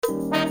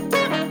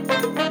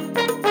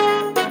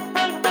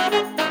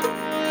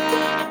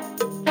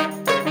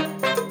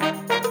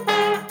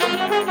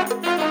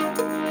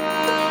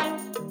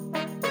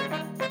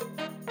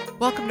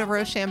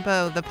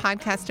Rochambeau, the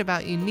podcast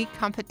about unique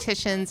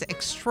competitions,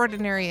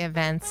 extraordinary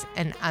events,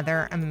 and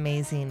other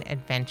amazing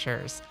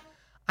adventures.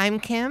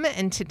 I'm Kim,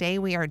 and today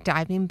we are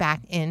diving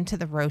back into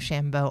the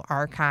Rochambeau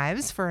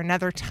archives for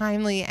another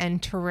timely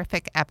and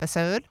terrific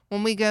episode.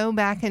 When we go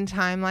back in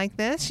time like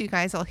this, you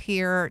guys will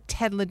hear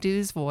Ted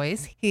Ledoux's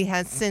voice. He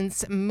has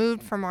since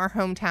moved from our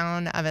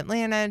hometown of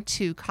Atlanta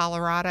to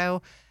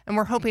Colorado, and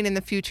we're hoping in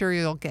the future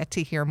you'll get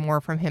to hear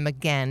more from him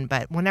again.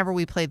 But whenever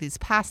we play these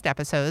past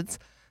episodes,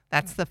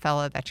 that's the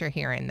fellow that you're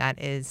hearing.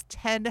 That is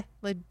Ted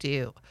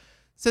Ledoux.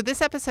 So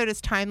this episode is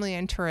timely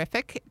and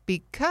terrific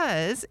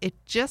because it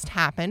just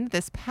happened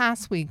this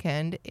past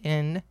weekend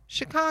in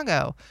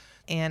Chicago.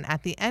 And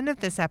at the end of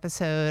this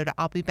episode,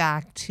 I'll be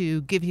back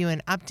to give you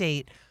an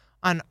update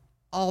on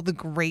all the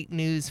great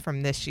news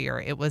from this year.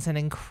 It was an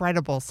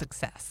incredible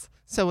success.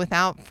 So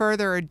without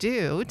further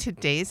ado,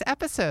 today's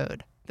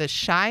episode, the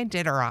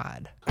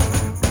Chi-Diderot.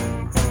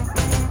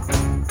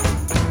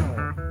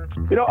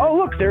 Oh,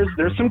 look, there's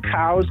some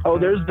cows. Oh,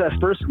 there's the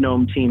first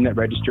gnome team that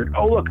registered.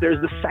 Oh, look,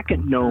 there's the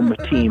second gnome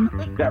team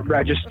that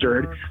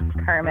registered.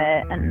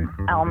 Kermit and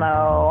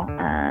Elmo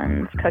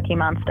and Cookie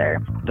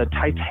Monster. The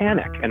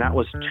Titanic, and that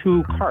was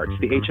 2 carts,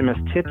 the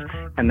HMS Tits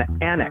and the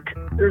Anik.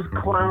 There's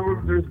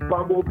clowns, there's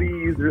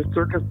bumblebees, there's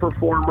circus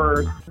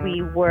performers.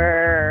 We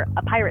were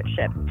a pirate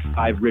ship.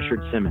 5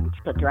 Richard Simmons.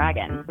 The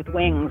dragon with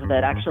wings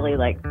that actually,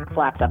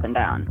 flapped up and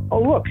down.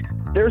 Oh, look,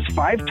 there's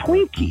 5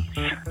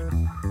 Twinkies.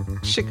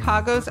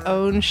 Chicago's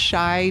own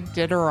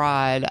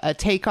Chi-Diderot, a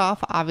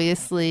takeoff,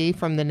 obviously,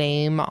 from the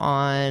name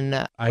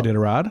on...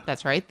 Iditarod?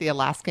 That's right, the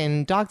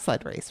Alaskan dog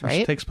sled race, right?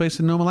 Which takes place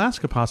in Nome,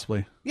 Alaska,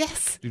 possibly.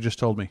 Yes. You just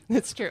told me.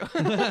 It's true.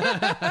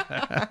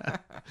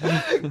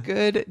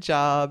 Good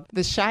job.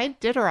 The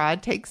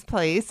Chi-Diderot takes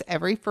place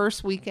every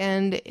first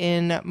weekend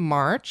in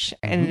March,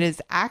 and it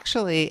is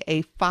actually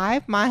a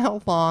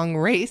 5-mile-long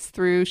race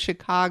through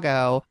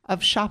Chicago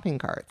of shopping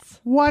carts.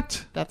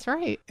 What? That's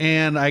right.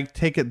 And I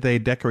take it they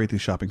decorate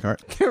these shopping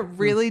carts. They're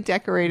really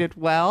decorated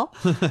well,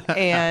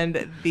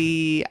 and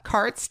the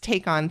carts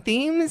take on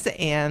themes,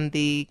 and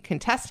the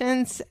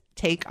contestants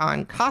take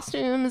on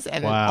costumes,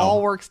 and Wow. It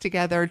all works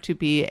together to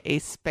be a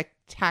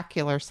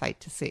spectacular sight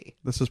to see.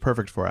 This is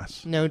perfect for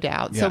us. No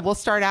doubt. Yeah. So we'll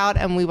start out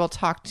and we will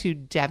talk to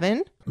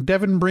Devin.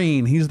 Devin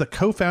Breen. He's the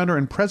co-founder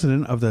and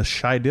president of the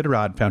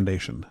Chi-Diderot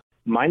Foundation.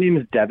 My name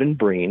is Devin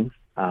Breen.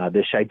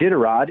 The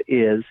Chi-Diderot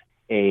is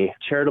a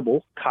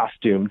charitable,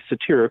 costumed,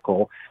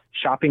 satirical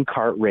shopping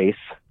cart race,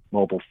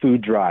 mobile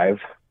food drive,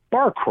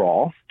 bar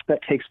crawl that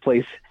takes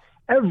place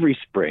every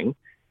spring,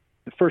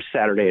 the first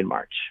Saturday in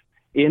March,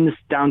 in the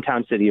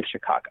downtown city of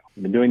Chicago.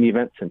 I've been doing the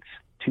event since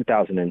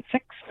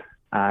 2006.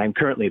 I'm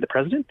currently the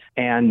president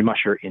and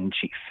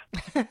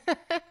musher-in-chief.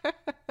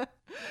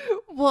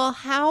 Well,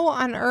 how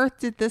on earth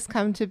did this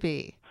come to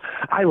be?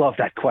 I love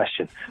that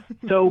question.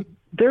 So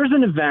there's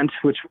an event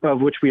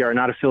of which we are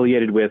not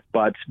affiliated with,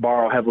 but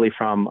borrow heavily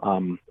from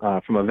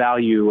a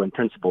value and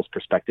principles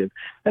perspective.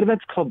 That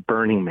event's called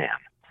Burning Man.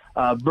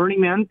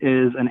 Burning Man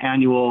is an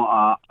annual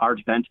art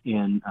event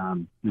in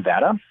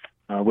Nevada,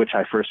 which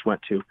I first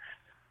went to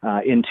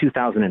in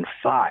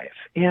 2005.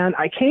 And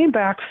I came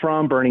back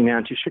from Burning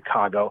Man to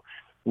Chicago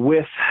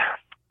with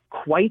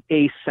quite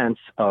a sense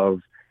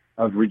of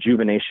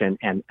rejuvenation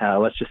and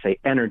let's just say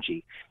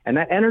energy. And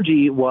that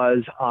energy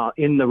was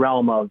in the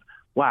realm of,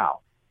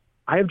 wow,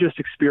 I have just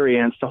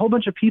experienced a whole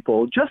bunch of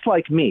people just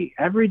like me,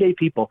 everyday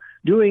people,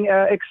 doing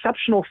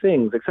exceptional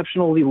things,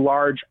 exceptionally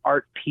large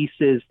art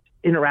pieces,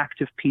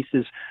 interactive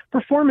pieces,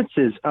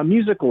 performances,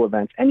 musical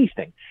events,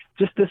 anything.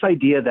 Just this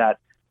idea that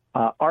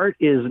art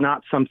is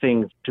not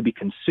something to be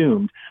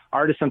consumed.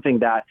 Art is something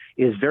that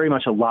is very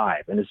much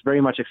alive and is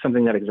very much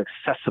something that is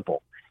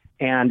accessible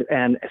and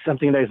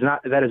something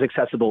that is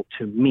accessible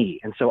to me.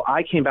 And so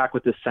I came back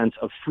with this sense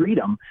of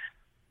freedom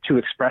to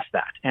express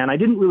that. And I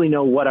didn't really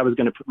know what I was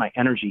going to put my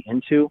energy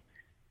into.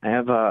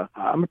 I'm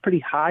a pretty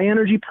high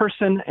energy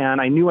person, and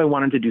I knew I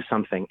wanted to do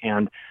something.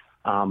 And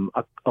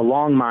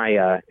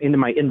along into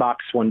my inbox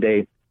one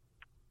day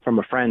from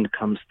a friend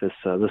comes this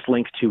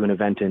link to an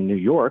event in New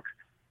York,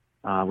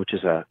 which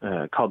is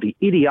called the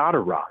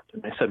Idiotarod.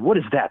 And I said, what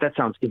is that? That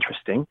sounds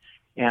interesting.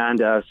 And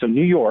so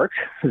New York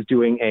is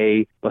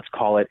doing let's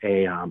call it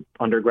a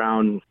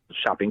underground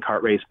shopping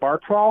cart race bar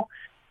crawl.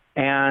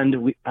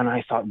 And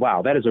I thought,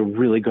 wow, that is a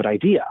really good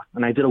idea.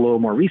 And I did a little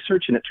more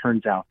research, and it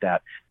turns out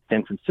that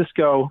San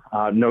Francisco,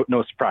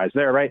 no surprise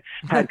there, right,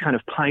 had kind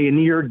of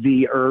pioneered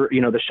the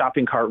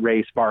shopping cart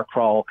race bar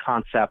crawl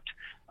concept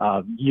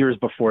years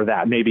before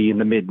that, maybe in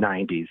the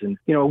mid-'90s, and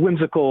a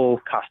whimsical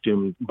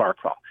costume bar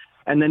crawl.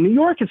 And then New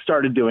York had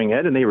started doing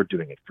it, and they were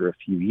doing it for a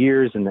few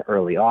years in the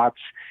early aughts.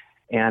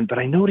 But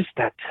I noticed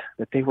that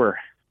they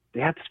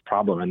had this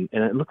problem, and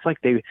it looked like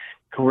they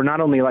were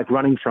not only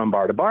running from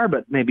bar to bar,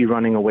 but maybe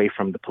running away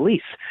from the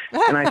police.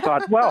 And I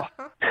thought,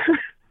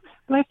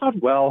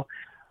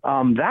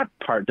 that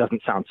part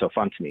doesn't sound so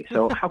fun to me.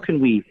 So how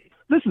can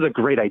this is a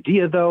great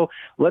idea though.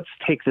 Let's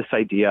take this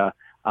idea.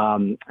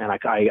 And I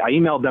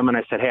emailed them and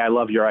I said, hey, I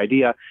love your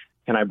idea.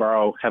 can I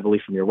borrow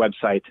heavily from your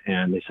website?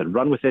 And they said,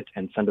 run with it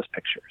and send us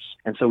pictures.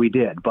 And so we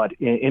did. But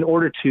in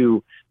order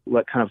to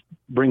kind of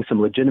bring some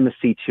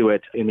legitimacy to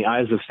it in the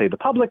eyes of, say, the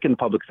public and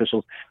public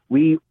officials,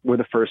 we were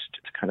the first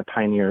to kind of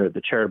pioneer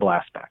the charitable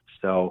aspect.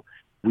 So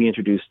we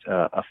introduced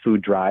a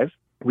food drive.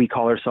 We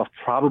call ourselves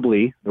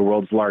probably the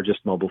world's largest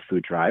mobile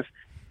food drive.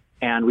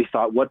 And we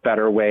thought, what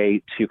better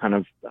way to kind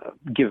of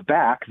give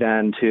back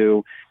than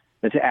to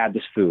add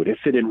this food? It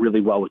fit in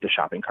really well with the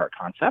shopping cart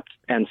concept.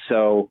 And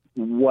so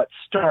what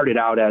started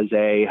out as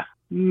a,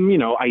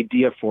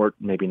 idea for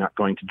maybe not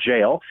going to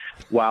jail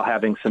while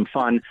having some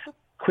fun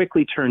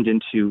quickly turned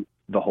into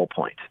the whole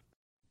point.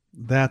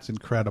 That's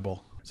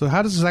incredible. So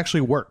how does this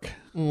actually work?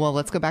 Well,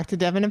 let's go back to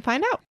Devin and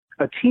find out.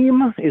 A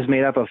team is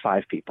made up of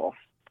 5 people,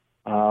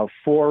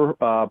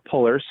 4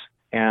 pullers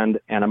and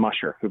a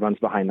musher who runs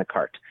behind the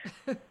cart.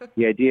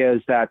 The idea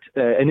is that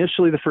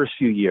initially the first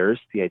few years,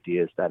 the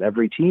idea is that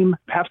every team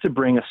has to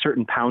bring a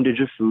certain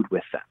poundage of food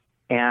with them.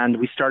 And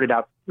we started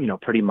out,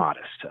 pretty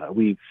modest.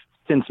 We've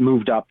since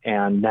moved up,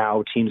 and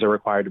now teams are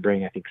required to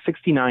bring, I think,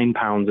 69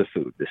 pounds of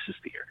food. This is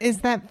the year.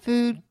 Is that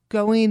food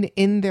going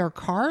in their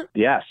cart?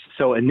 Yes.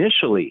 So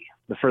initially,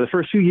 for the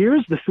first few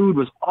years, the food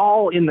was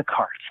all in the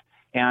cart.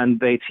 And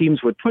the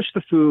teams would push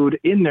the food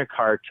in their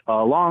cart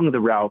along the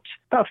route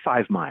about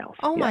 5 miles.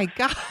 Oh, my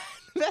God.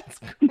 That's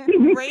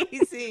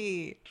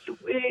crazy.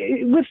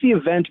 With the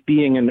event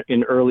being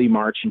in early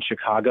March in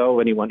Chicago,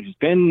 anyone who's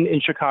been in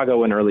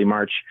Chicago in early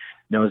March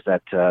knows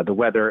that the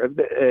weather,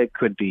 it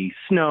could be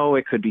snow,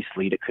 it could be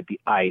sleet, it could be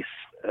ice.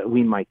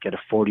 We might get a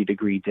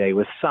 40-degree day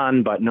with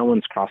sun, but no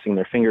one's crossing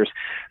their fingers.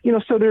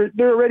 So there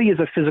already is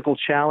a physical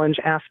challenge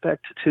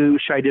aspect to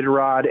Shai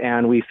Diderot,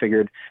 and we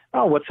figured,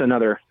 what's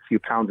another few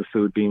pounds of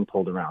food being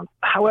pulled around?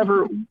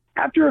 However,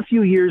 after a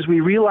few years, we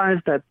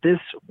realized that this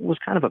was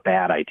kind of a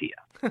bad idea.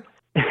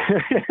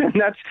 And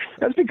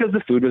that's because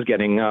the food was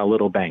getting a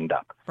little banged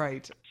up.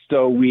 Right.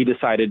 So we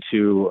decided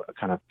to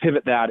kind of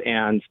pivot that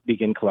and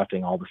begin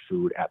collecting all the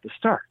food at the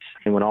start.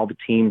 And when all the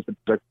teams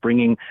are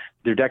bringing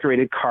their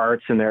decorated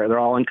carts and they're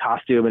all in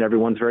costume and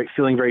everyone's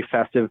feeling very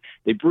festive,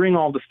 they bring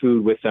all the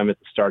food with them at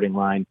the starting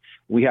line.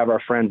 We have our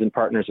friends and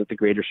partners at the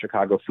Greater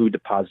Chicago Food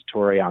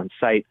Depository on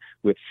site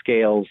with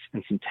scales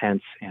and some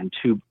tents and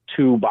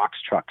two box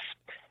trucks.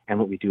 And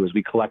what we do is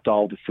we collect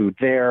all the food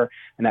there,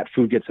 and that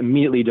food gets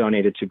immediately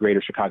donated to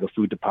Greater Chicago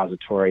Food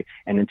Depository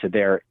and into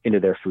their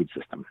food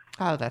system.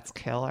 Oh, that's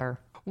killer.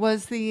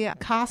 Was the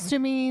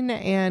costuming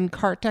and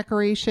cart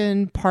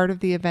decoration part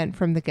of the event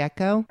from the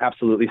get-go?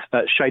 Absolutely.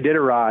 Shai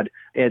Diderot,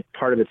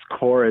 part of its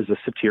core is a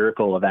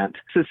satirical event.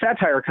 So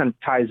satire kind of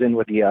ties in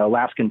with the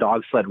Alaskan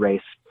dog sled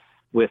race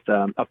with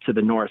up to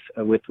the north,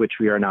 with which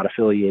we are not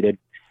affiliated.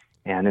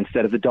 And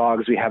instead of the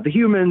dogs, we have the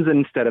humans. And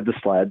instead of the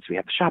sleds, we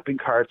have the shopping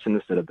carts. And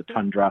instead of the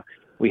tundra,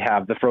 we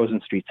have the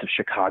frozen streets of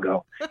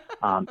Chicago.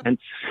 And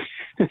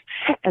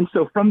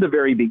so from the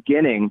very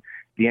beginning,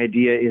 the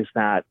idea is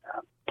that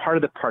part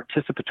of the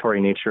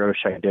participatory nature of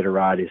Shai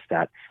Diderot is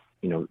that,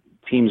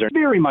 teams are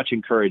very much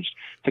encouraged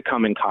to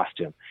come in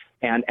costume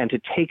and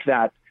to take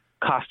that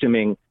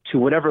costuming to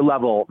whatever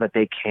level that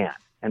they can.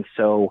 And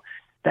so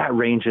that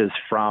ranges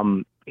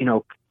from,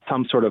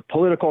 some sort of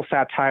political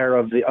satire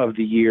of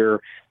the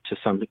year to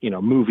some,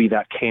 movie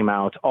that came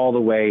out, all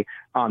the way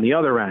on the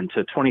other end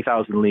to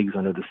 20,000 Leagues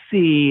Under the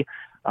Sea,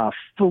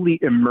 fully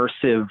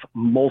immersive,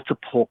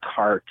 multiple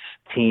cart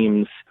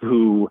teams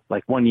who,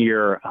 like one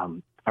year,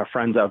 our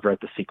friends over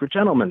at the Secret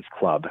Gentlemen's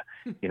Club,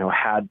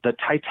 had the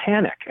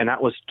Titanic, and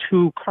that was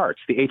 2 carts,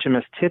 the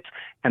HMS Tit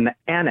and the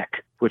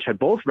Anik, which had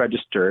both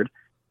registered,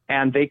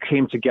 and they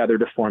came together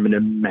to form an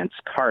immense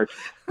cart,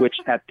 which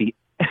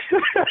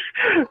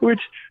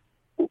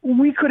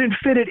we couldn't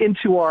fit it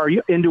into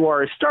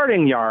our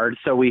starting yard,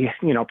 so we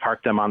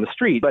parked them on the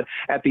street. But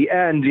at the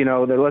end,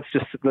 let's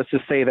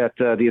just say that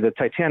the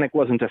Titanic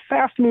wasn't a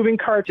fast moving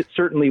cart. It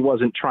certainly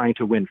wasn't trying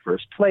to win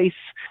first place.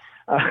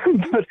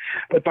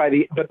 But by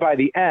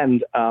the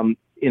end,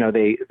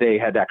 they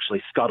had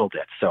actually scuttled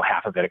it, so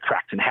half of it had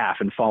cracked in half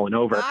and fallen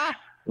over.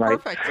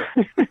 Right? Perfect.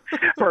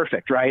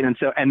 Perfect, right?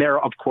 And they're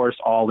of course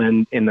all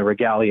in the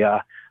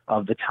regalia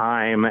of the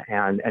time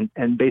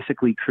and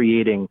basically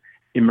creating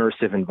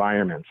immersive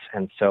environments.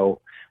 And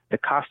so the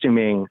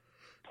costuming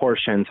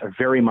portions are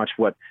very much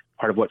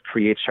part of what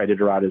creates Shai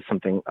Diderot as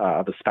something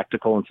of a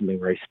spectacle and something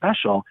very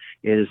special,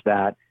 is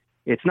that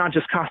it's not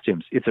just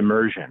costumes, it's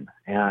immersion.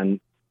 And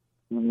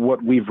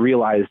what we've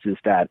realized is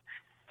that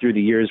through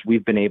the years,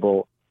 we've been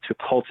able to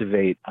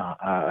cultivate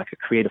like a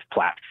creative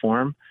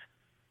platform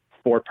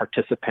for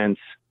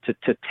participants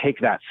to take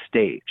that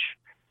stage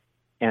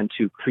and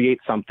to create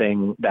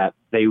something that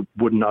they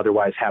wouldn't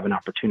otherwise have an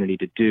opportunity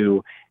to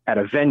do at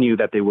a venue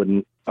that they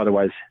wouldn't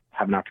otherwise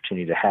have an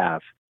opportunity to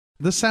have.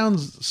 This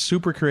sounds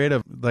super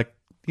creative, like,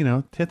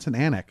 Tits and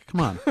Anik.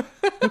 Come on.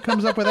 Who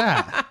comes up with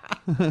that?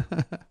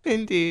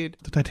 Indeed.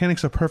 The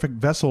Titanic's a perfect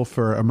vessel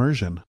for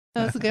immersion.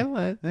 That's a good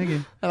one. Thank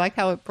you. I like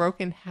how it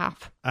broke in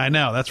half. I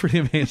know. That's pretty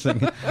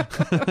amazing.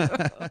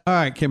 All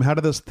right, Kim, how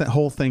did this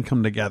whole thing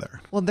come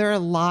together? Well, there are a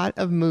lot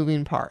of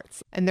moving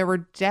parts, and there were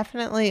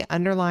definitely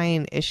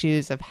underlying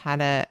issues of how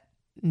to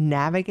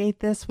navigate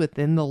this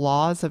within the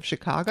laws of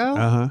Chicago?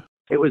 Uh-huh.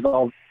 It was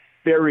all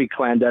very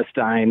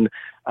clandestine,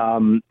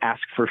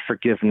 ask for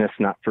forgiveness,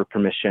 not for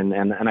permission.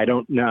 And I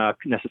don't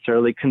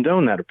necessarily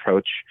condone that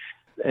approach.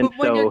 And But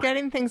when you're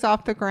getting things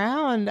off the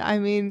ground, I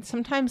mean,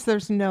 sometimes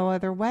there's no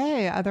other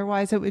way.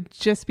 Otherwise, it would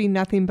just be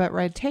nothing but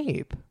red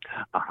tape.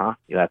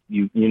 Yeah,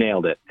 you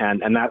nailed it.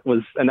 And that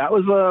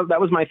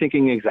was my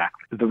thinking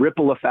exactly. The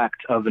ripple effect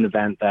of an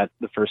event that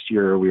the first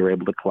year we were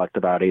able to collect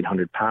about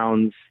 800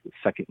 pounds, the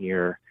second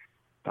year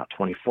about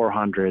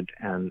 2,400,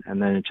 and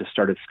then it just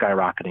started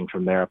skyrocketing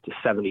from there up to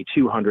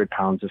 7,200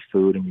 pounds of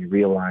food. And you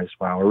realize,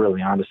 wow, we're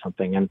really onto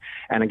something. And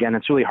again,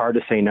 it's really hard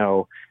to say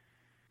no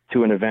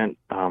to an event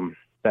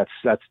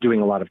that's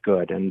doing a lot of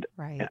good. And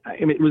right. I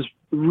mean, it was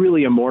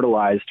really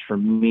immortalized for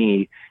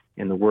me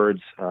in the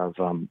words of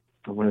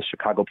one of the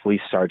Chicago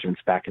police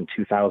sergeants back in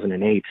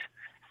 2008,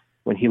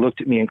 when he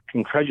looked at me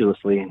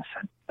incredulously and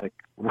said, like,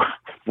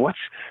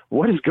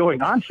 what is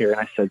going on here? And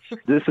I said,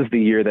 this is the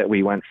year that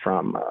we went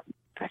from,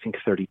 I think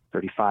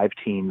 35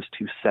 teams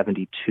to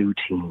 72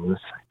 teams.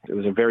 It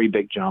was a very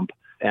big jump.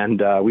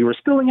 And we were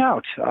spilling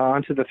out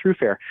onto the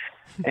throughfare.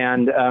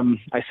 And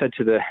I said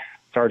to the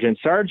sergeant,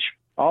 Sarge,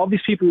 all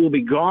these people will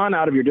be gone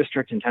out of your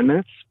district in 10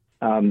 minutes.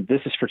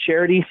 This is for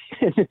charity.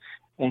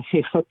 And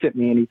he looked at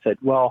me and he said,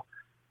 well,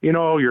 you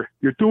know, you're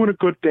doing a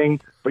good thing,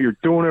 but you're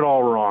doing it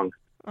all wrong.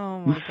 Oh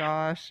my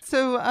gosh.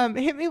 So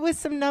hit me with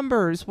some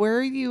numbers. Where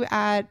are you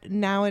at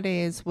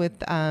nowadays with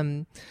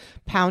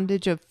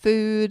poundage of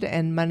food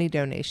and money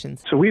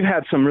donations? So we've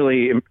had some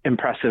really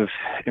impressive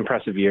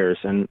years,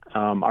 and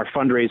our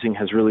fundraising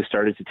has really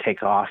started to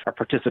take off. Our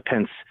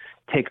participants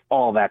take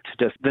all that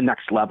to just the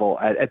next level.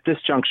 At this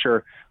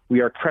juncture, we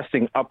are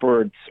cresting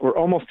upwards. We're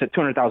almost at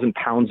 200,000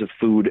 pounds of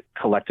food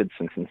collected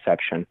since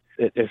inception.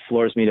 It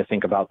floors me to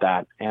think about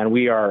that. And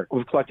we've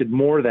collected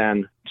more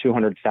than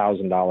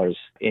 $200,000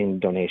 in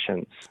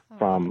donations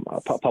from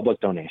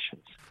public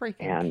donations.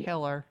 Freaking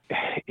killer.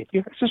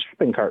 It's a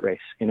shopping cart race,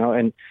 you know.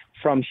 And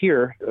from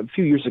here, a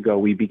few years ago,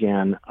 we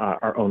began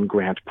our own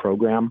grant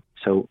program.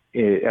 So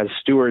as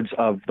stewards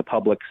of the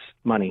public's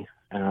money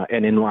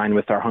and in line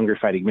with our hunger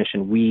fighting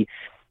mission, we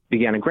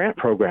began a grant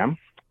program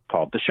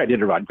called the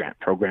Shai-Did-A-Rod Grant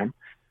Program,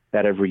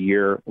 that every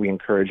year we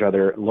encourage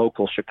other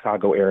local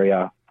Chicago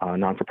area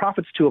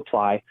non-for-profits to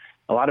apply.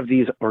 A lot of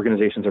these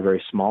organizations are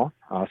very small.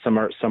 Some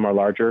are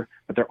larger,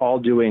 but they're all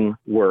doing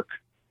work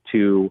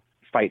to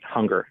fight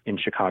hunger in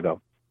Chicago.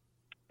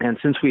 And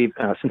since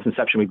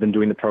inception, we've been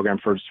doing the program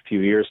for a few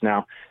years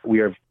now. We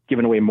have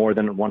given away more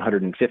than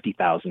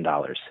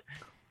 $150,000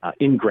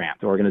 in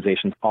grant to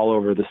organizations all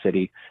over the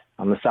city,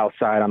 on the south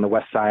side, on the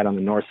west side, on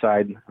the north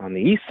side, on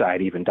the east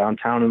side, even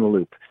downtown in the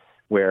Loop,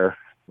 where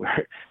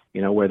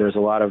there's a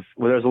lot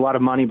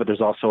of money, but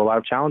there's also a lot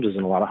of challenges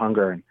and a lot of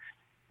hunger,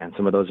 and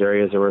some of those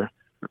areas are where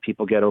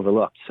people get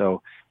overlooked.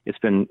 So it's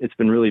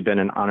really been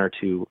an honor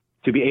to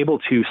be able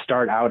to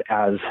start out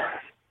as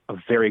a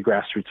very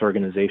grassroots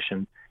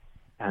organization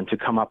and to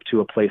come up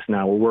to a place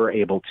now where we're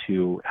able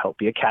to help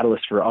be a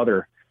catalyst for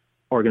other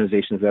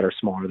organizations that are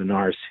smaller than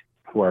ours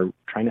who are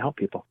trying to help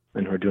people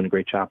and who are doing a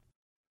great job.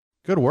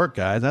 Good work,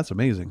 guys. That's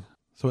amazing.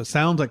 So it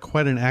sounds like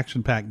quite an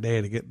action-packed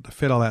day to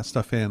fit all that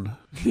stuff in.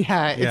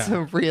 Yeah, it's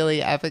a really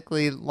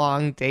epically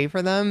long day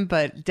for them,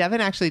 but Devin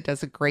actually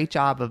does a great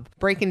job of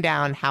breaking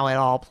down how it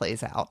all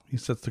plays out. He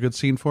sets the good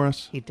scene for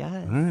us. He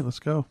does. All right, let's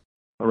go.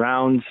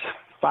 Around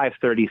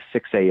 5:30,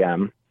 6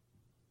 a.m.,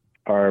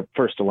 our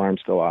first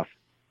alarms go off,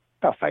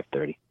 about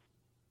 5:30.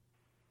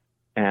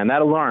 And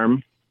that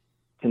alarm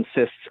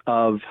consists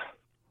of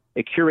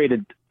a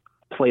curated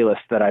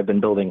playlist that I've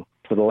been building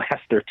for the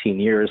last 13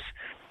 years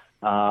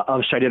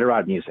of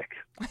Shai-Did-A-Rod music.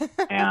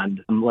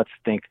 And let's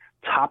think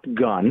Top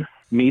Gun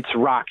meets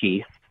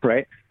Rocky,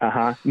 right?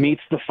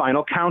 Meets The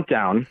Final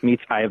Countdown,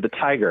 meets Eye of the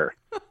Tiger.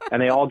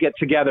 And they all get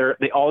together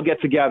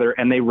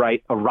and they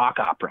write a rock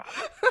opera.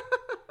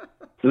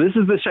 So this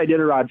is the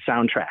Shai-Did-A-Rod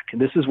soundtrack.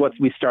 This is what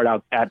we start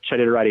out at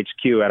Shai-Did-A-Rod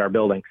HQ at our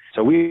building.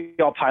 So we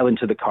all pile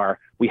into the car.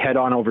 We head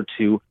on over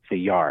to the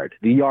yard.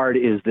 The yard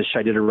is the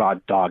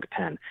Shai-Did-A-Rod dog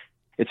pen.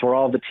 It's where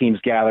all the teams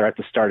gather at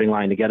the starting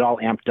line to get all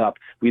amped up.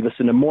 We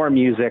listen to more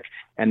music,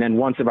 and then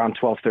once around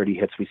 12:30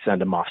 hits, we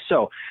send them off.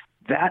 So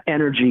that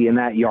energy in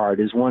that yard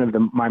is one of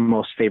my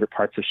most favorite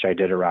parts of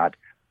Shai-Did-A-Rod.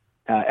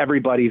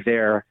 Everybody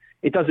there,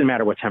 it doesn't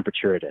matter what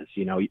temperature it is.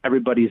 You know,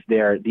 everybody's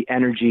there. The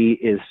energy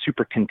is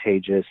super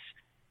contagious.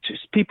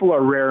 Just people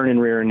are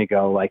raring to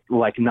go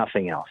like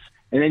nothing else.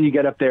 And then you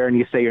get up there and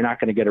you say you're not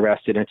going to get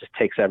arrested, and it just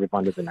takes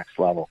everyone to the next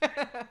level.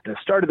 At the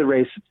start of the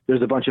race,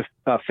 there's a bunch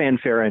of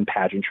fanfare and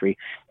pageantry.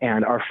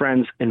 And our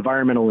friends,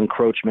 Environmental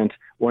Encroachment,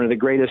 one of the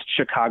greatest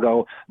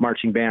Chicago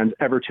marching bands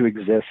ever to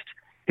exist,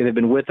 they've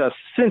been with us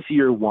since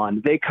year one.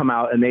 They come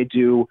out and they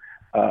do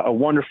a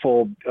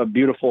wonderful,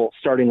 beautiful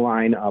starting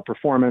line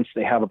performance.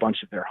 They have a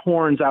bunch of their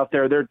horns out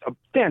there. They're a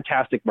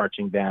fantastic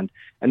marching band.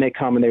 And they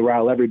come and they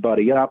rile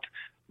everybody up.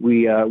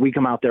 We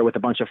come out there with a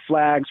bunch of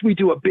flags. We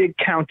do a big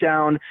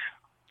countdown.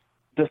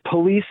 the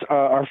police,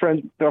 our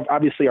friends,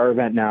 obviously our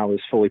event now is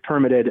fully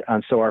permitted,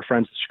 and so our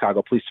friends at the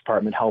Chicago Police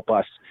Department help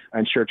us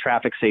ensure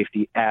traffic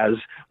safety as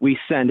we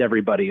send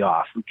everybody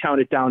off. We count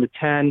it down to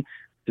 10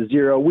 to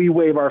 0. We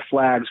wave our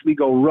flags. We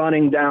go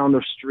running down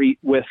the street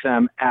with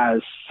them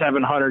as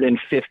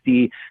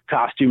 750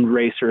 costumed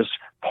racers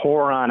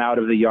pour on out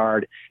of the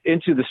yard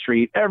into the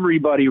street.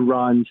 Everybody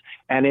runs,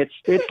 and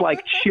it's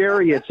like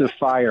chariots of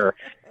fire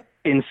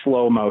in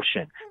slow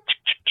motion.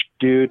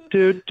 Do,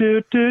 do,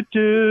 do, do,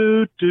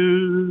 do,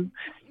 do.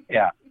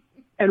 Yeah.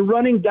 And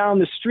running down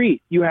the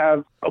street, you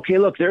have, okay,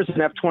 look, there's an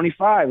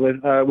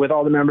F-25 with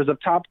all the members of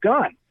Top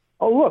Gun.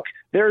 Oh, look,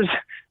 there's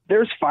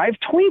 5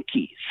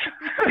 Twinkies.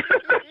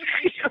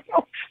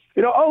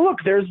 Oh, look,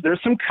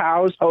 there's some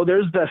cows. Oh,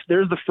 there's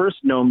the first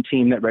gnome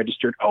team that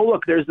registered. Oh,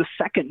 look, there's the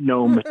second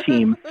gnome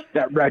team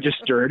that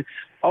registered.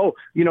 Oh,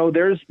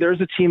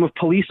 there's a team of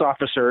police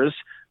officers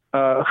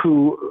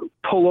who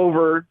pull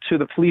over to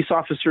the police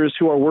officers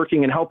who are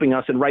working and helping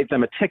us and write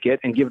them a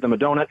ticket and give them a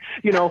donut.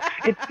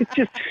 It's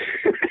just,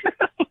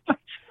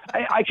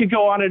 I could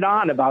go on and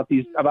on about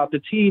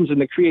the teams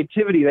and the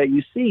creativity that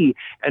you see.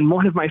 And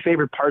one of my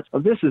favorite parts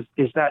of this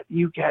is that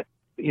you get,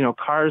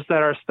 cars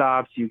that are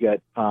stopped, you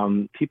get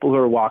people who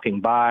are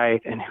walking by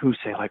and who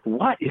say like,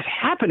 what is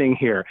happening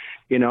here?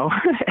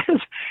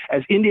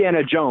 As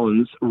Indiana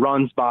Jones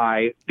runs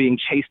by being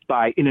chased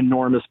by an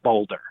enormous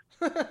boulder.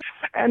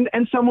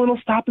 and someone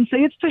will stop and say,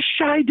 it's the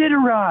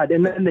Shiditarod.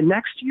 And then the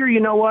next year, you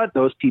know what?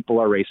 Those people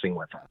are racing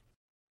with us.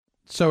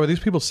 So are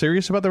these people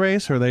serious about the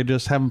race? Or are they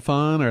just having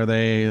fun? Or are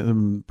they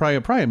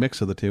probably a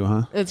mix of the two,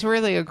 huh? It's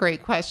really a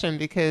great question,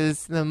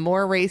 because the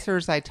more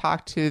racers I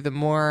talk to, the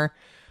more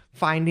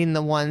finding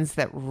the ones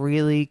that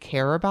really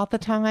care about the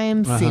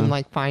time seem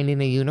like finding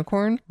a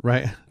unicorn.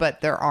 Right. But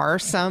there are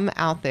some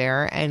out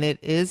there, and it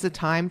is a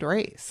timed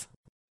race.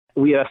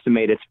 We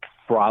estimate it's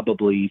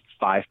probably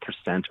 5%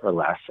 or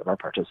less of our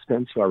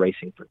participants who are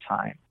racing for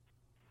time.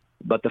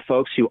 But the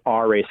folks who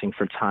are racing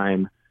for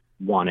time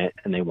want it,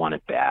 and they want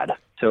it bad.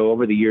 So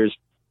over the years,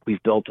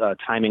 we've built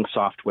timing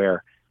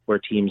software where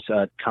teams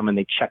come and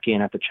they check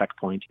in at the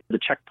checkpoint. The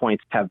checkpoints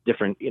have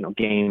different,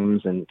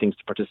 games and things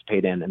to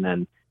participate in. And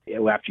then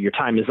after your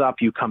time is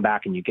up, you come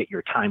back and you get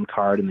your time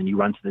card, and then you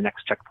run to the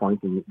next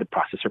checkpoint, and the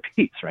process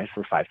repeats, right,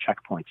 for 5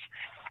 checkpoints.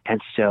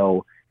 And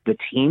so the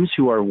teams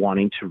who are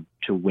wanting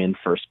to win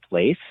first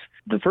place,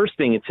 the first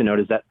thing to note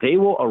is that they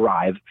will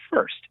arrive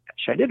first at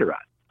Shiditarod,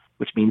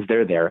 which means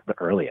they're there the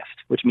earliest,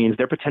 which means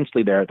they're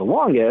potentially there the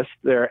longest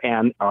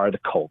and are the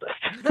coldest.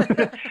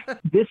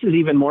 This is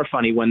even more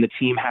funny when the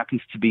team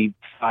happens to be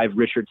 5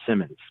 Richard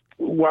Simmons.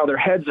 While their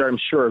heads are, I'm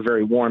sure,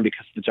 very warm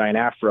because of the giant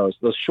afros,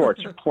 those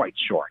shorts are quite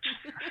short.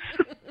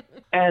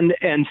 And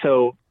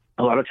so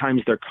a lot of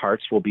times their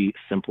carts will be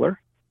simpler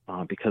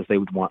because they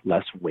would want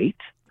less weight.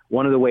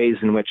 One of the ways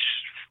in which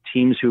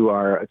teams who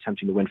are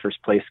attempting to win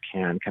first place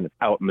can kind of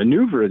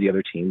outmaneuver the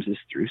other teams is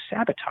through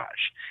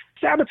sabotage.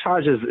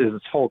 Sabotage is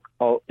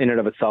in and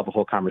of itself a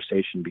whole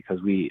conversation,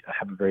 because we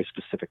have a very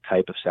specific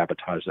type of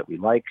sabotage that we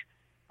like,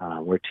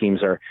 where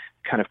teams are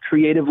kind of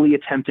creatively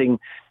attempting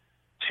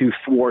to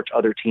thwart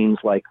other teams,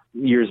 like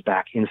years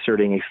back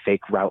inserting a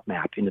fake route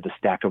map into the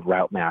stack of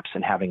route maps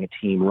and having a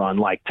team run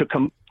like to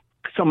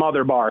some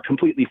other bar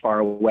completely far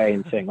away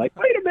and saying like,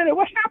 wait a minute,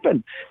 what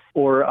happened?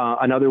 Or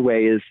another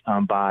way is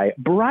by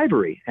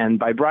bribery. And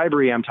by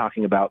bribery, I'm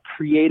talking about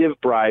creative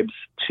bribes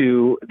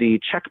to the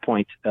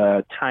checkpoint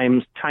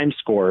time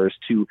scorers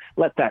to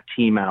let that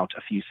team out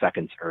a few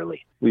seconds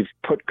early. We've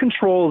put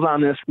controls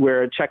on this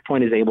where a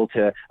checkpoint is able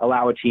to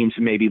allow a team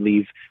to maybe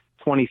leave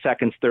 20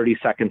 seconds, 30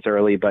 seconds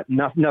early, but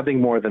nothing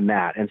more than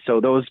that. And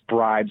so those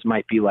bribes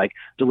might be like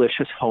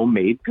delicious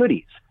homemade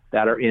goodies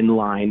that are in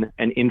line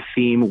and in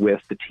theme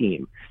with the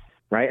team,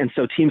 right? And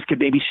so teams could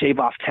maybe shave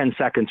off 10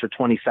 seconds or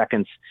 20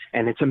 seconds.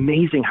 And it's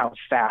amazing how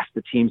fast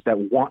the teams that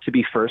want to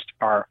be first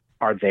are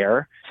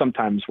there.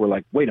 Sometimes we're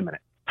like, wait a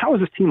minute, how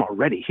is this team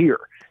already here?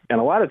 And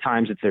a lot of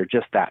times they're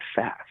just that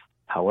fast.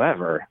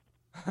 However,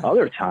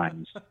 other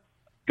times,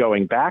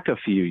 going back a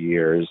few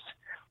years,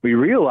 we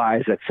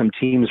realized that some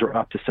teams were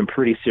up to some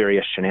pretty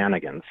serious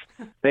shenanigans.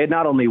 They had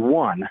not only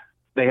won,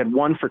 they had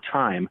won for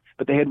time,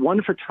 but they had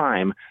won for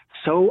time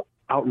so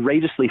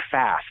outrageously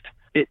fast,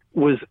 it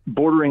was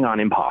bordering on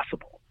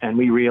impossible. And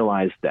we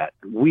realized that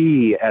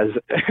we, as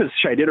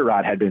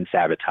Shiditarod, had been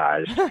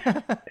sabotaged.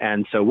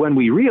 And so when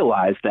we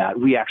realized that,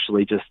 we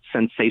actually just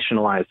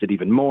sensationalized it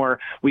even more.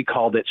 We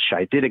called it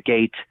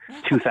Shiditagate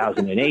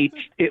 2008.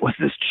 It was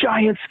this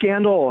giant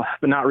scandal,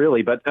 but not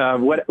really. But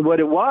what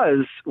it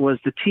was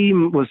the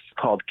team was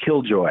called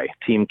Killjoy,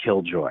 Team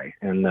Killjoy.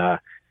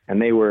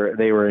 And they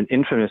were an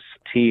infamous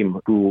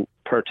team who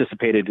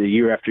participated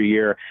year after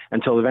year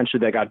until eventually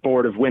they got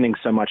bored of winning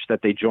so much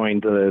that they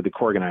joined the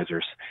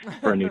organizers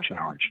for a new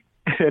challenge.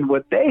 And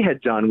what they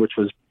had done, which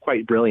was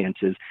quite brilliant,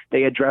 is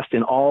they had dressed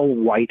in all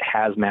white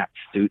hazmat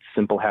suits,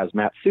 simple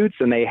hazmat suits,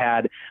 and they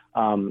had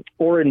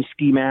orange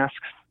ski masks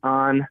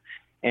on,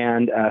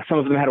 and some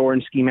of them had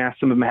orange ski masks,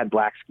 some of them had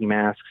black ski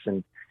masks,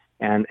 and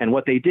And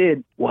what they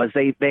did was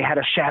they had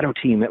a shadow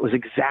team that was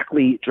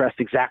dressed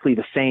exactly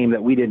the same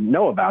that we didn't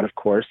know about, of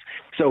course.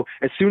 So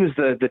as soon as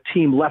the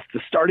team left the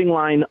starting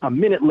line, a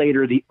minute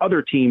later, the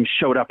other team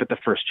showed up at the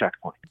first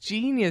checkpoint.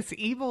 Genius,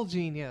 evil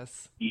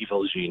genius.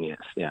 Evil genius,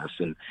 yes.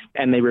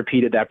 And they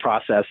repeated that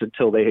process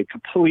until they had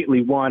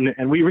completely won.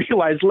 And we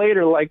realized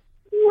later, like,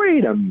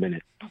 wait a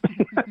minute.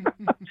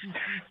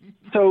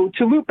 So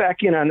to loop back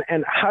in on,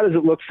 and how does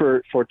it look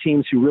for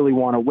teams who really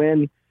want to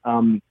win?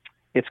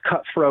 It's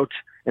cutthroat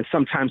and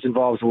sometimes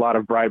involves a lot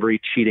of bribery,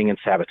 cheating, and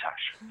sabotage.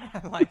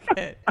 I like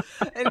it.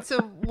 And so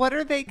what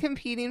are they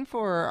competing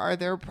for? Are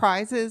there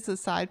prizes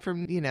aside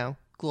from,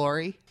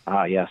 glory?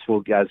 Yes.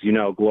 Well, as you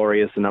know,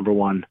 glory is the number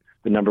one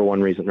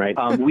reason, right?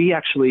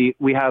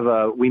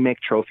 We make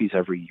trophies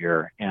every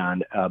year,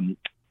 and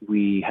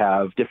we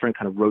have different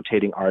kind of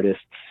rotating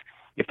artists.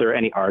 If there are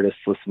any artists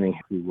listening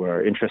who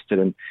are interested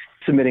in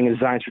submitting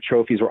designs for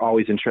trophies, we're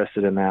always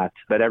interested in that.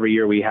 But every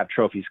year we have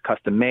trophies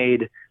custom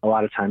made. A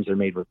lot of times they're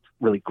made with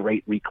really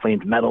great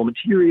reclaimed metal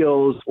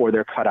materials, or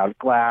they're cut out of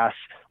glass,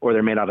 or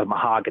they're made out of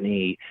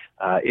mahogany.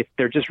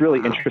 They're just really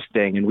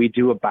interesting. And we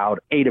do about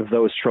 8 of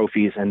those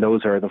trophies, and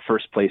those are the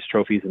first place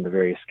trophies in the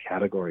various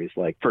categories,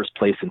 like first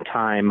place in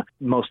time,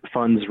 most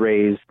funds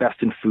raised,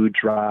 best in food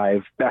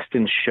drive, best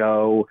in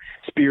show,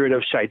 spirit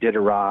of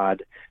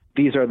Shai-Diderot.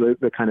 These are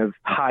the kind of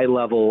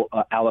high-level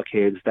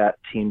allocades that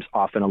teams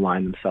often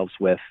align themselves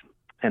with.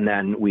 And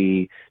then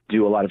we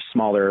do a lot of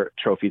smaller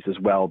trophies as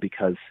well,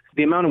 because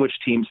the amount in which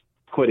teams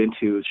put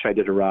into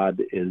Shai-Diderot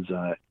is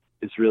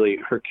really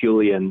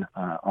Herculean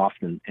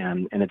often.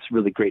 And it's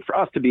really great for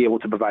us to be able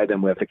to provide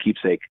them with a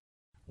keepsake.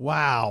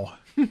 Wow.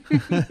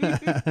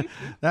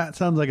 That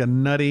sounds like a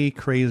nutty,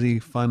 crazy,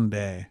 fun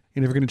day.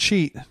 And if you're going to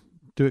cheat,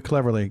 do it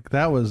cleverly.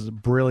 That was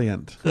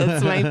brilliant.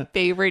 That's my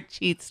favorite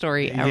cheat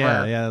story ever.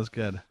 Yeah, that's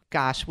good.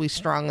 Gosh, we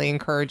strongly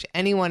encourage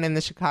anyone in the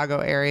Chicago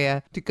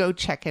area to go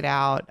check it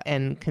out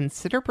and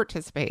consider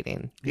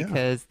participating,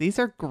 because these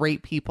are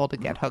great people to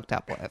get hooked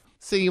up with.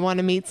 So you want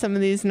to meet some of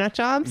these nut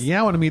jobs?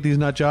 Yeah, I want to meet these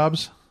nut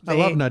jobs. I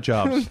love nut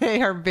jobs.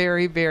 They are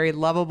very, very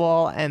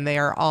lovable, and they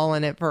are all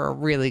in it for a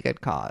really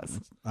good cause.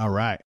 All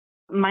right.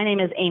 My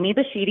name is Amy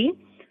Bashidi.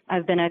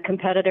 I've been a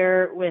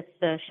competitor with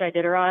the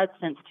Shai-Diderot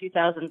since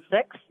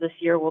 2006. This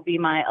year will be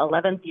my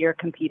 11th year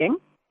competing.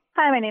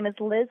 Hi, my name is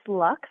Liz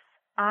Lux.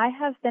 I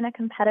have been a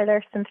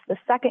competitor since the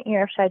second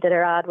year of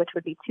Shai-Diderot, which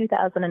would be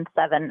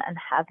 2007, and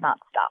have not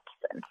stopped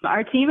since.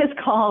 Our team is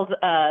called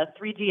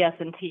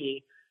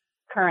 3GS&T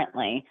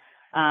currently.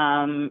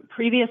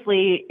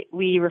 Previously,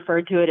 we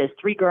referred to it as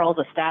 3 girls,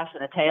 a stash,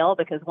 and a tail,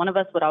 because one of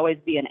us would always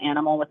be an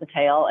animal with a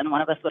tail, and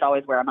one of us would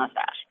always wear a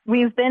mustache.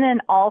 We've been an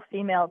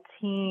all-female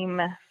team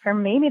for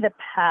maybe the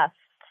past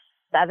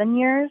 7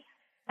 years,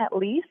 at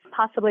least,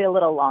 possibly a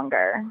little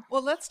longer.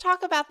 Well, let's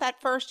talk about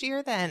that first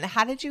year then.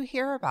 How did you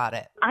hear about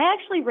it? I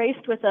actually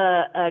raced with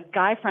a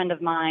guy friend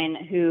of mine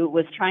who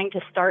was trying to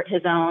start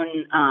his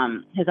own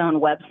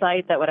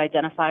website that would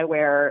identify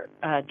where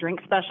drink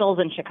specials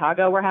in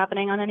Chicago were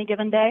happening on any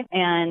given day.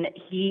 And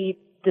he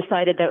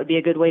decided that would be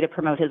a good way to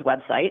promote his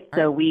website.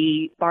 So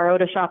we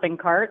borrowed a shopping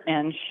cart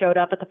and showed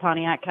up at the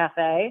Pontiac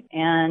Cafe,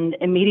 and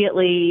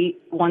immediately,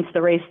 once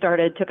the race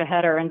started, took a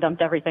header and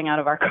dumped everything out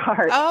of our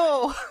cart.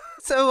 Oh,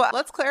 so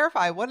let's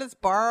clarify. What does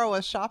borrow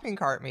a shopping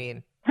cart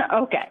mean?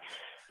 Okay.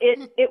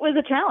 It was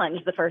a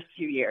challenge the first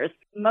few years.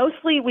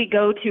 Mostly we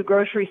go to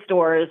grocery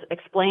stores,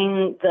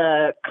 explain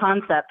the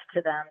concept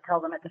to them, tell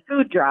them it's a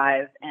food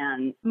drive,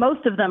 and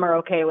most of them are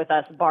okay with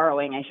us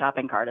borrowing a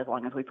shopping cart as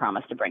long as we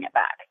promise to bring it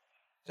back.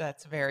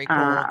 That's very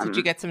cool. Did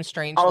you get some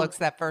strange looks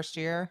that first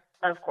year?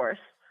 Of course.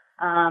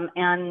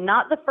 And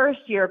not the first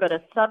year, but a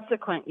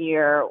subsequent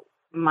year,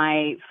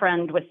 my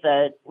friend with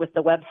the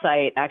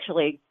website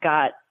actually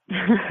got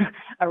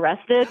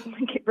arrested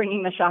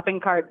bringing the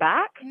shopping cart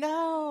back.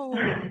 No.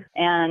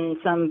 And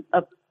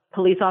a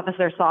police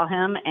officer saw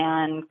him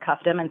and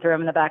cuffed him and threw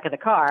him in the back of the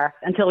car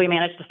until we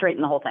managed to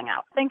straighten the whole thing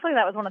out. Thankfully,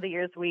 that was one of the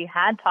years we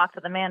had talked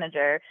to the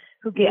manager,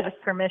 who gave us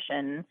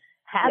permission,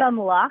 had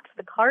unlocked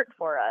the cart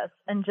for us,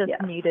 and just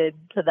needed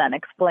to then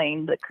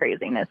explain the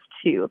craziness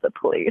to the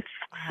police.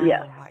 Oh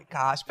my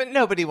gosh. But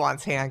nobody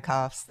wants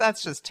handcuffs.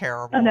 That's just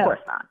terrible. Of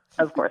course not.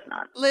 Of course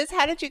not. Liz,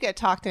 how did you get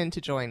talked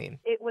into joining?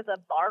 It was a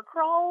bar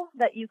crawl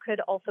that you could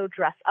also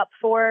dress up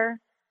for,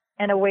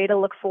 and a way to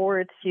look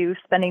forward to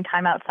spending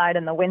time outside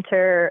in the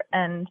winter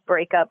and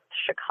break up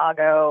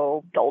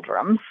Chicago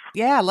doldrums.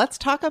 Yeah, let's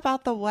talk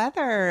about the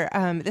weather.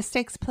 This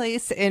takes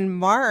place in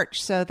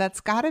March, so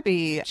that's got to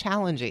be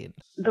challenging.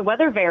 The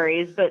weather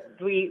varies, but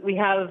we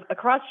have,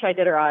 across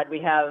Shai-Diderot, we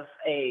have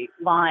a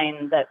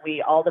line that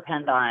we all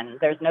depend on.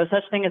 There's no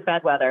such thing as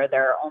bad weather.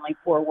 There are only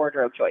 4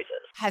 wardrobe choices.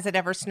 Has it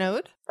ever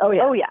snowed? Oh,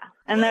 yeah. Oh, yeah.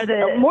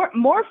 And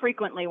more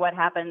frequently what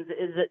happens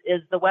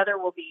is the weather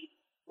will be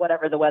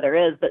whatever the weather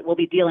is, but we'll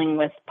be dealing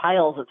with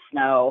piles of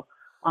snow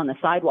on the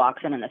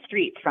sidewalks and in the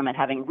streets from it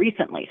having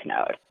recently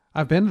snowed.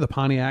 I've been to the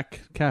Pontiac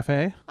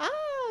Cafe.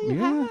 Oh, you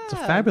have. It's a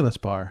fabulous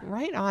bar.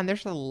 Right on.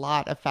 There's a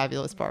lot of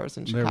fabulous bars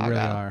in Chicago. There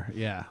really are,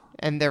 yeah.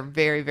 and they're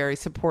very, very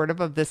supportive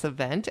of this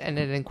event, and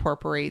it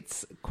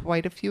incorporates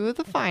quite a few of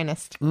the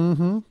finest.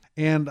 Mm-hmm.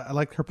 And I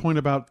like her point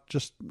about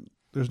just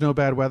there's no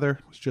bad weather.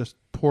 It's just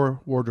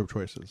poor wardrobe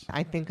choices.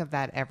 I think of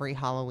that every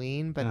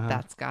Halloween, but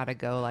that's got to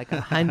go like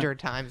 100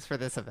 times for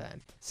this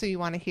event. So you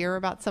want to hear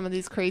about some of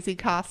these crazy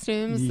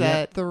costumes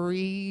that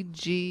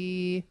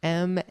 3GM&T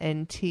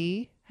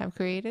have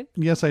created?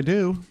 Yes, I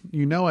do.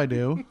 You know I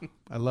do.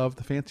 I love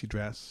the fancy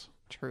dress.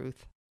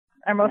 Truth.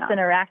 Our most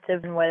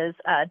interactive was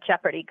a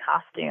Jeopardy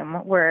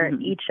costume, where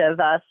each of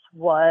us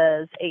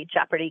was a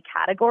Jeopardy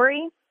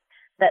category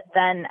that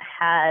then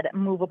had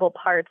movable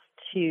parts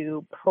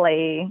to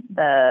play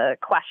the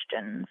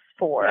questions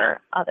for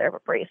other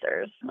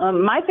racers.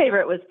 My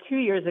favorite was 2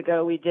 years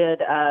ago. We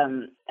did,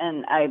 and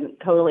I'm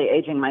totally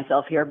aging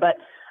myself here, but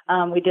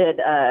we did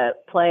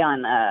play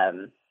on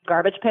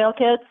Garbage Pail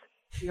Kids.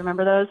 Do you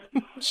remember those?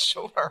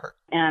 Sure.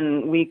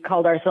 And we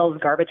called ourselves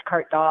Garbage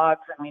Cart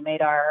Dogs, and we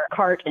made our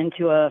cart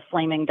into a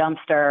flaming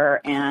dumpster,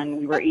 and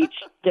we were each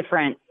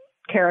different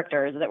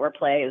characters that were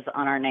plays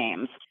on our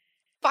names.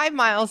 5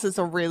 miles is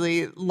a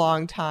really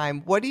long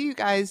time. What do you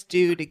guys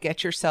do to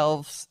get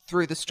yourselves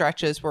through the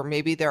stretches where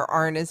maybe there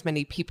aren't as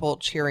many people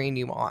cheering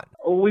you on?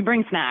 We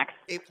bring snacks,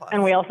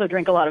 and we also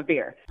drink a lot of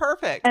beer.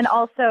 Perfect. And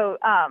also,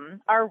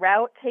 our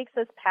route takes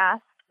us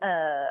past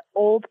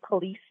old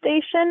police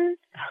station,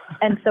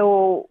 and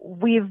so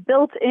we've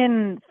built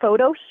in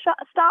photo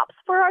stops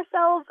for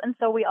ourselves, and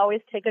so we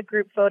always take a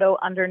group photo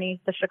underneath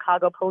the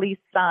Chicago police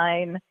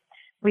sign.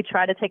 We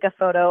try to take a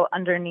photo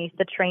underneath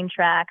the train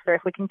tracks, or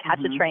if we can catch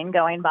a train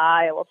going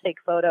by, we'll take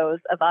photos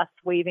of us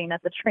waving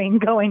at the train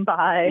going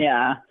by.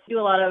 Yeah. Do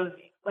a lot of,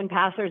 when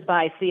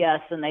passersby see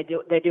us and they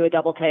do a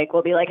double take,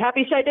 we'll be like,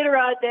 Happy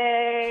Shai-Did-A-Rod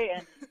Day,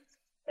 and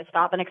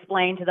stop and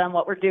explain to them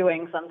what we're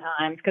doing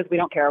sometimes, because we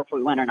don't care if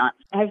we win or not.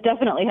 I've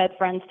definitely had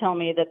friends tell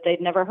me that they'd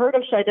never heard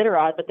of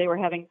Shai-Did-A-Rod, but they were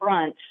having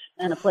brunch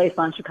in a place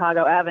on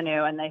Chicago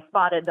Avenue, and they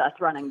spotted us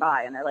running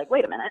by, and they're like,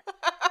 wait a minute.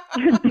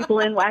 There's people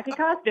in wacky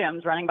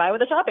costumes running by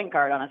with a shopping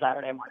cart on a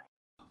Saturday morning.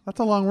 That's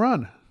a long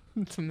run.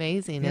 It's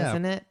amazing,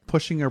 isn't it?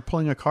 Pushing or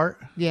pulling a cart.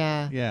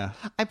 Yeah. Yeah.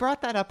 I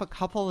brought that up a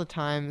couple of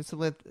times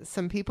with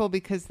some people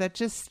because that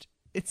just,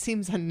 it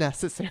seems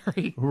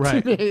unnecessary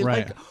Right, to me.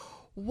 right. Like,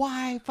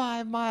 why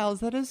 5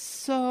 miles? That is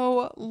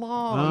so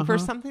long for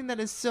something that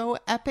is so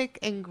epic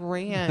and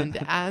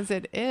grand as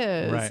it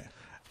is. Right.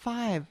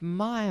 5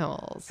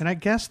 miles. And I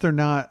guess they're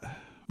not,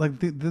 like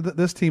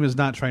this team is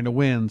not trying to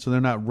win, so they're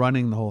not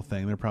running the whole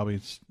thing.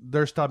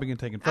 They're stopping and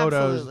taking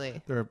photos.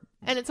 Absolutely.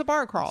 And it's a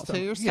bar crawl, so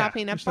you're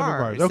stopping at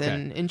stopping bars Okay.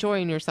 and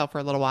enjoying yourself for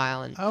a little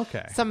while. And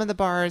some of the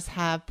bars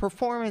have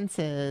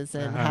performances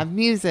and have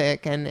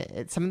music,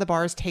 and some of the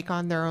bars take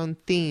on their own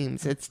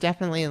themes. It's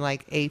definitely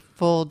like a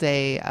full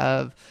day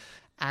of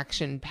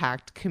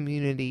action-packed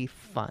community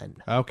fun.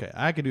 Okay,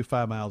 I could do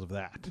 5 miles of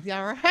that.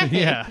 Yeah, right.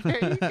 Yeah.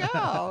 There you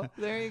go.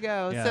 There you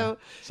go. Yeah. So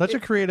such a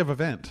creative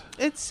event.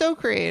 it's so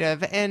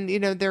creative, and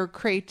their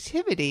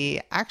creativity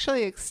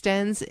actually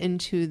extends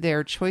into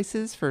their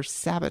choices for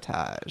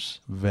sabotage.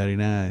 Very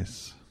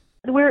nice.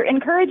 We're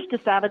encouraged to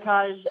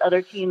sabotage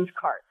other teams'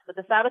 carts, but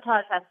the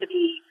sabotage has to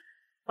be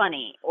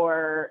funny,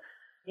 or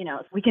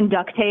we can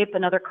duct tape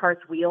another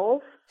cart's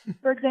wheels,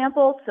 for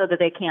example, so that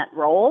they can't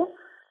roll.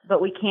 But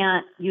we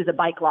can't use a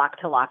bike lock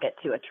to lock it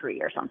to a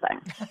tree or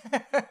something.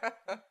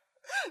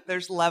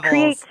 There's levels.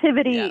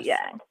 Creativity,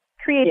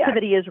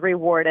 Creativity is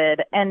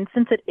rewarded. And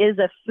since it is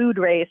a food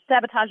race,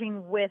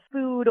 sabotaging with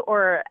food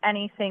or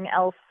anything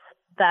else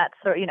that,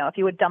 if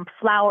you would dump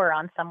flour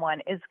on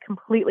someone, is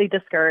completely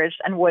discouraged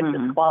and would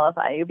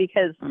disqualify you,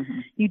 because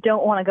you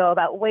don't want to go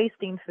about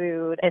wasting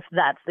food if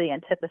that's the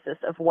antithesis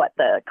of what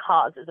the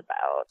cause is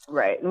about.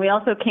 Right. And we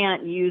also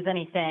can't use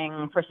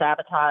anything for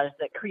sabotage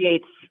that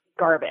creates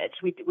garbage.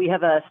 We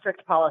have a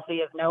strict policy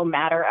of no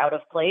matter out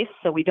of place,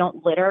 so we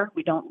don't litter.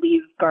 We don't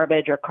leave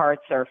garbage or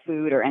carts or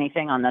food or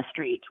anything on the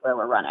street where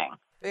we're running.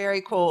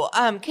 Very cool.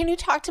 Can you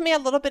talk to me a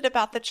little bit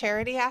about the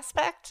charity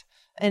aspect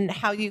and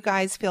how you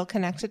guys feel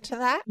connected to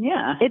that?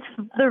 Yeah. It's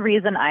the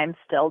reason I'm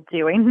still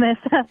doing this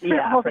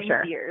after all for these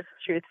sure. years,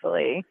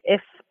 truthfully.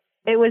 If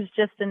it was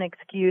just an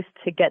excuse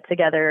to get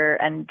together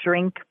and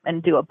drink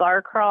and do a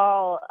bar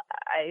crawl,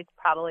 I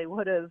probably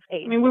would have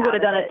ate. We would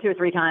have done it 2 or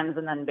 3 times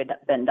and then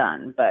been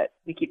done, but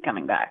we keep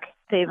coming back.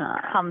 They've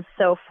come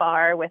so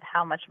far with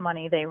how much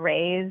money they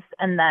raise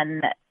and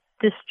then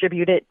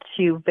distribute it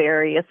to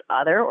various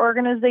other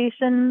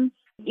organizations.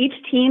 Each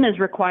team is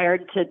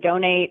required to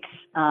donate,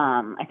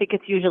 I think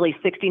it's usually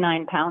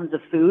 69 pounds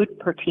of food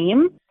per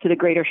team to the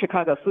Greater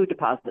Chicago Food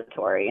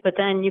Depository. But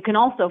then you can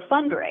also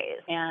fundraise.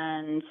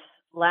 And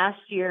last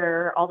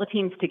year, all the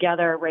teams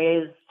together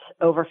raised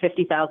over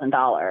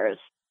 $50,000.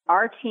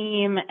 Our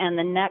team and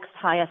the next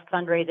highest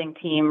fundraising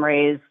team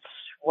raised,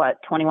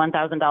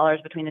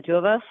 $21,000 between the two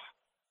of us?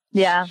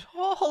 Yeah.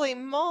 Holy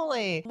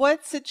moly.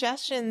 What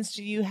suggestions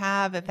do you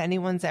have if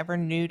anyone's ever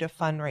new to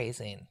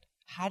fundraising?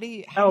 How do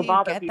you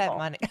get that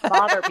money?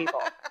 Bother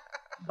people.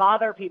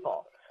 Bother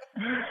people.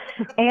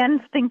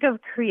 And think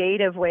of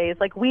creative ways.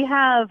 Like, we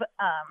have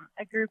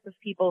a group of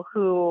people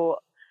who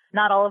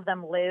not all of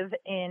them live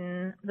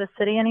in the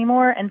city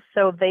anymore. And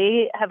so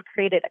they have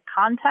created a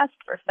contest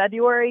for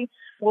February.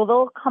 Well,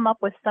 they'll come up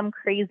with some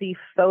crazy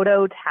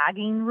photo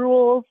tagging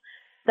rules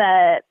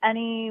that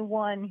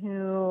anyone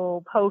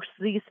who posts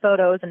these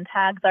photos and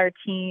tags our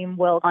team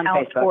will On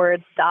count Facebook.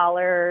 towards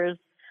dollars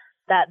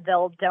that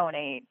they'll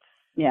donate.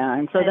 Yeah,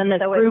 and so And then this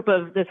so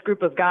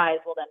group of guys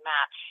will then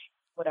match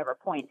whatever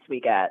points we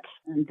get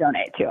and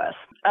donate to us.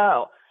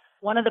 Oh,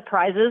 one of the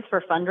prizes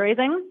for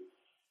fundraising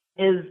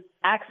is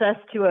access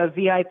to a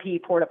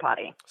VIP porta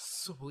potty.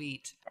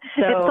 Sweet.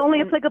 So It's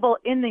only applicable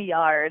in the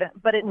yard,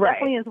 but it Right.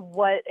 definitely is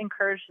what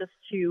encouraged us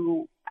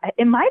to.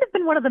 It might have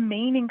been one of the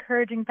main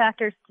encouraging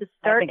factors to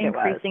start think it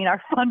was. increasing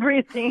our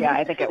fundraising. Yeah,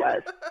 I think it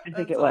was. I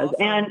think it was.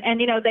 Awesome. And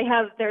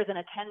there's an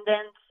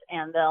attendant,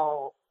 and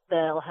they'll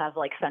have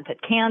like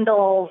scented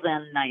candles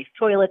and nice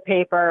toilet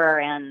paper,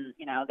 and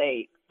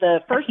the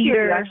first year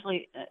you heater.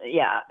 actually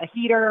a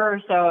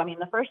heater. So I mean,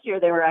 the first year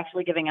they were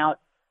actually giving out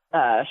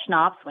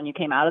schnapps when you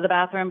came out of the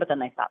bathroom, but then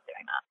they stopped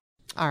doing that.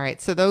 All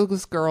right. So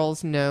those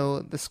girls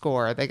know the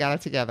score. They got it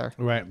together.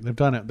 Right. They've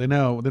done it. They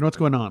know what's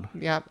going on.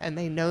 Yep. And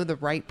they know the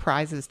right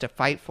prizes to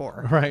fight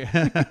for. Right.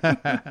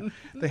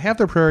 They have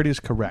their priorities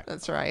correct.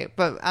 That's right.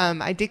 But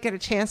I did get a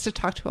chance to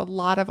talk to a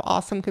lot of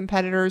awesome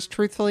competitors.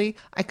 Truthfully,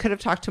 I could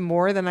have talked to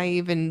more than I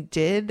even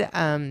did.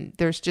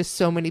 There's just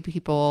so many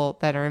people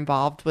that are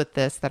involved with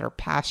this that are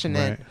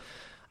passionate, Right.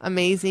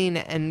 amazing,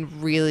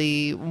 and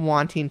really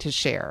wanting to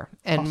share.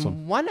 And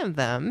Awesome. one of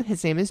them,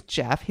 his name is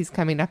Jeff. He's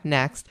coming up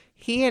next.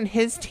 He and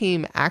his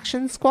team,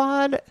 Action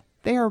Squad,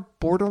 they are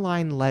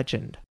borderline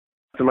legend.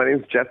 So my name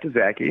is Jeff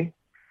Dezaki.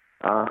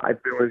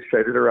 I've been with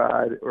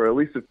Iditarod, or at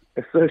least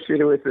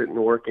associated with it and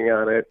working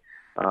on it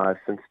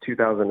since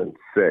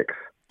 2006.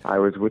 I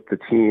was with the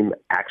team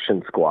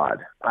Action Squad.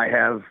 I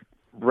have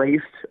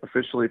raced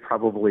officially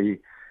probably,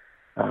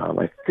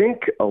 I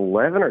think,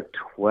 11 or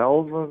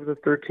 12 of the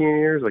 13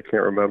 years. I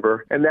can't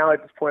remember. And now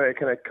at this point, I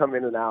kind of come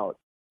in and out.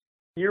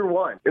 Year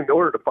one, in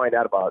order to find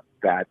out about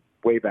that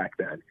way back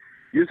then,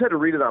 you just had to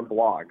read it on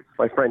blogs.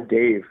 My friend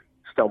Dave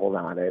stumbled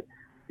on it.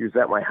 He was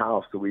at my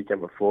house the weekend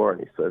before, and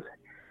he says,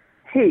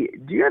 "Hey,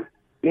 do you have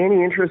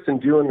any interest in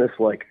doing this,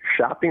 like,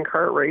 shopping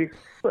cart race?"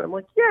 And I'm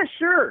like, "Yeah,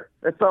 sure."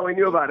 That's all we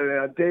knew about it. And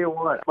on day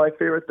one, my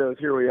favorite, though, is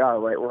here we are,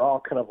 right? We're all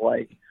kind of,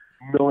 like,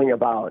 milling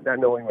about, not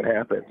knowing what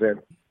happens.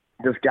 And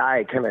this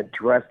guy kind of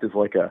dressed as,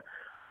 like, a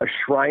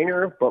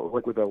Shriner, but,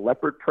 like, with a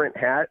leopard print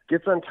hat,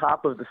 gets on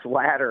top of this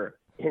ladder,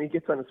 and he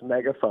gets on his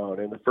megaphone,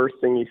 and the first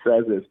thing he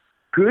says is,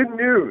 "Good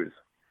news.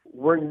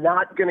 We're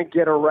not going to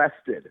get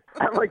arrested."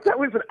 I'm like, that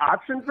was an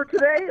option for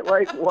today?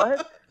 Like,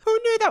 what? Who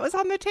knew that was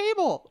on the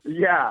table?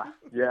 Yeah.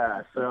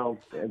 So,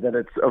 and then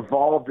it's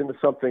evolved into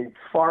something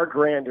far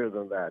grander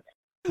than that.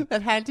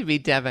 That had to be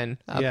Devin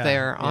up Yeah,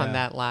 there on yeah.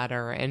 that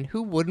ladder. And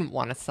who wouldn't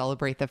want to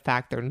celebrate the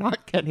fact they're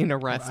not getting I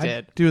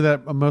arrested? do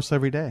that most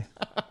every day.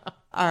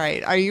 All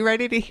right. Are you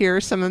ready to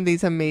hear some of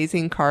these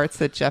amazing carts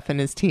that Jeff and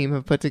his team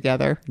have put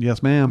together?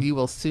 Yes, ma'am. You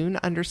will soon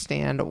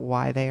understand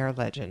why they are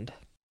legend.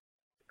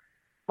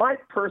 My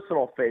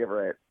personal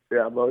favorite,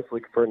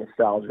 mostly for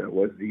nostalgia,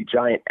 was the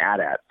giant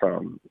AT-AT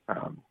from,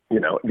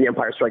 The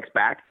Empire Strikes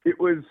Back. It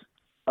was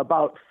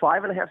about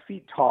 5.5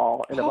 feet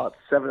tall and about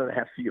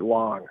 7.5 feet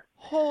long.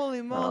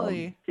 Holy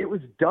moly. It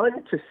was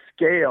done to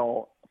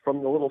scale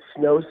from the little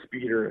snow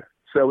speeder,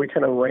 so we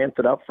kind of ramped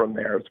it up from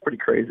there. It was pretty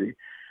crazy.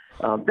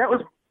 That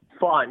was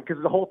fun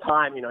because the whole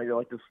time, you're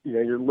like this,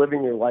 you're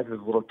living your life as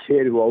a little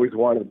kid who always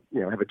wanted,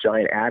 have a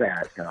giant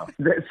AT-AT.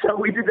 So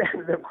we did that,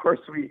 and of course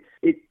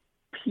it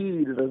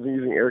peed, as I'm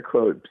using air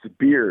quotes,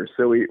 beer.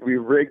 So we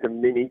rigged a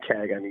mini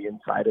keg on the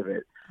inside of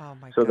it, Oh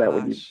my so gosh. that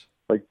when you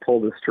like pull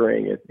the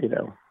string,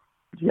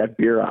 you had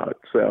beer out.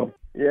 So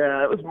yeah,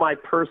 that was my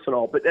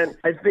personal. But then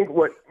I think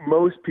what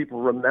most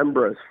people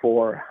remember us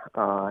for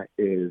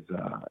is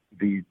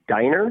the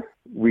diner.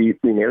 We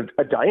named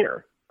a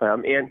diner,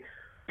 and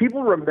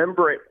people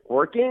remember it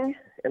working.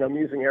 And I'm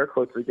using air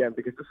quotes again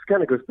because this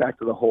kind of goes back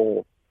to the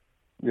whole,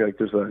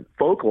 there's a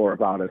folklore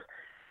about us.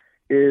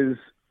 Is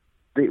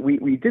that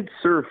we did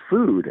serve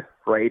food,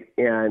 right?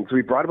 And so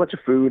we brought a bunch of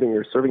food, and we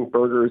were serving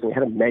burgers, and we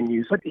had a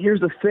menu. But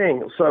here's the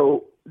thing.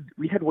 So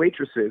we had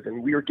waitresses,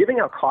 and we were giving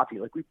out coffee.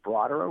 Like, we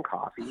brought our own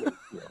coffee, and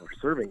we're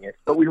serving it.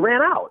 But we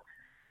ran out.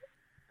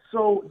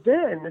 So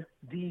then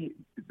the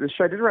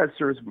Iditarod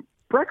serves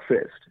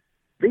breakfast.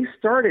 They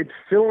started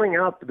filling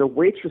up the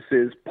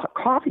waitresses'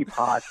 coffee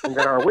pots, and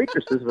then our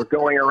waitresses were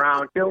going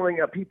around filling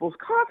up people's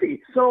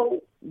coffee. So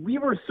we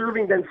were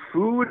serving then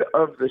food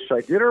of the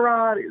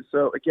Iditarod.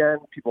 So again,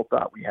 people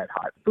thought we had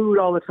hot food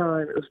all the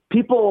time.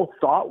 People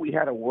thought we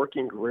had a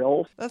working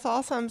grill. That's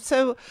awesome.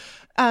 So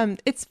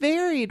it's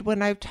varied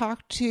when I've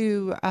talked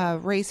to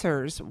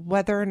racers,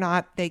 whether or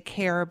not they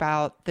care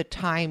about the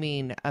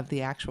timing of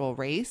the actual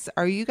race.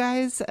 Are you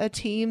guys a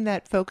team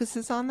that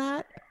focuses on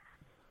that?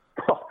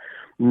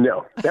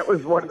 No, that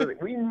was one of the things.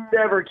 We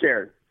never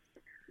cared.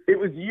 It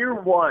was year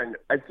one.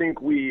 I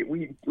think we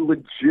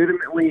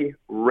legitimately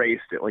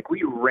raced it. Like,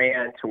 we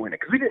ran to win it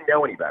because we didn't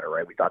know any better,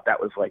 right? We thought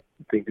that was like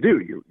the thing to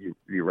do.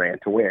 You ran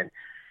to win.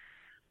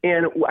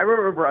 And I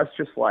remember us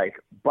just like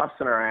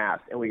busting our ass,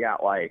 and we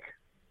got like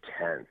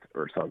 10th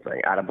or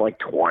something out of like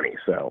 20.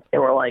 So,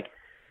 and we're like,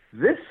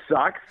 this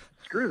sucks.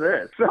 Screw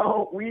this.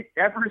 So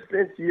ever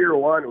since year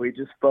one, we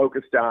just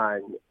focused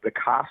on the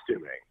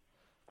costuming,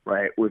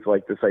 right? With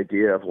like this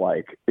idea of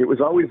like, it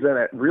was always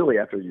then really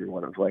after year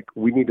one, it was like,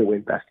 we need to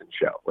win best in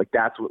show. Like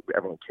that's what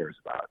everyone cares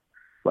about,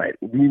 right?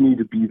 We need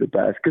to be the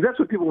best, because that's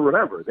what people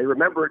remember. They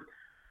remembered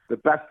the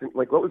best,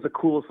 like what was the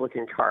coolest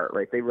looking cart,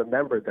 right? They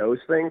remember those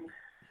things.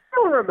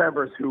 No one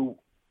remembers who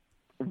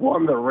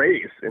won the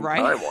race in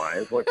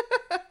time-wise. Like,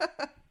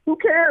 who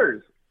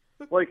cares?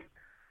 Like,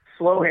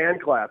 slow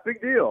hand clap, big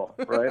deal,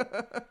 right?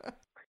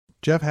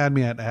 Jeff had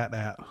me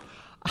at.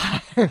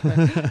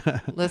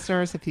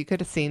 Listeners, if you could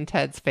have seen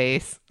Ted's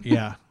face.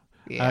 Yeah.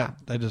 Yeah.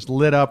 I just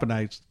lit up and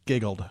I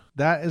giggled.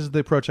 That is the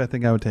approach I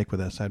think I would take with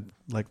this. I'd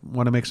like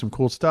want to make some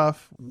cool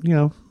stuff,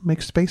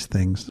 make space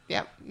things.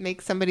 Yep.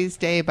 Make somebody's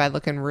day by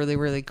looking really,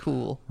 really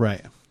cool.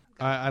 Right.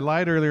 I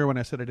lied earlier when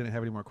I said I didn't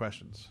have any more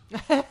questions.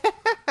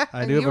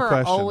 I do have a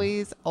question.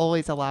 You are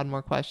always allowed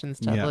more questions,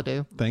 Ted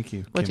Ledoux. Thank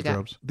you, What Kim you got?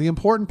 Probes. The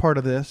important part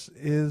of this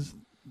is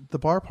the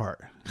bar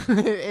part.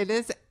 It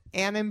is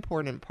an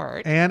important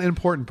part.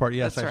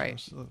 Yes, That's right.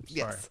 Sorry,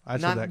 yes. I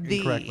said Not that the,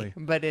 incorrectly.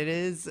 but it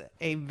is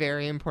a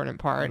very important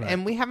part. Right.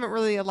 And we haven't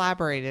really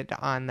elaborated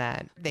on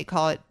that. They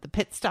call it the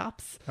pit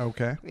stops.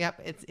 Okay.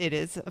 Yep, it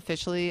is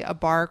officially a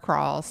bar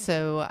crawl.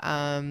 So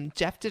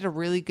Jeff did a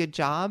really good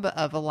job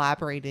of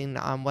elaborating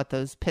on what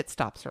those pit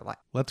stops are like.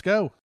 Let's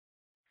go.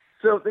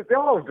 So they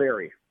all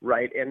vary,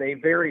 right? And they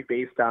vary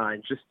based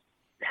on just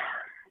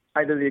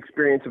either the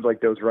experience of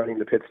like those running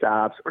the pit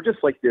stops or just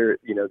like their,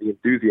 the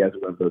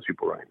enthusiasm of those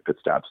people running the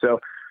pit stops. So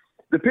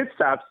the pit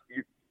stops,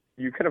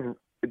 you kind of,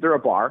 they're a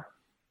bar,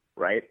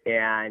 right?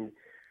 And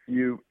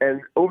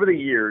over the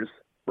years,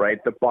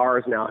 right, the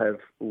bars now have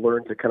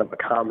learned to kind of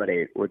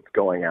accommodate what's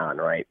going on,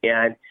 right?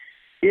 And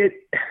it's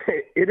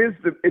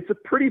a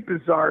pretty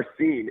bizarre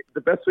scene.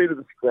 The best way to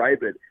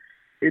describe it,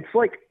 it's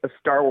like a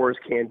Star Wars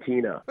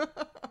cantina.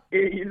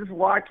 You just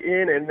walk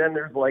in and then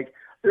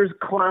there's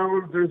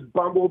clowns, there's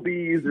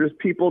bumblebees, there's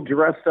people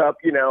dressed up,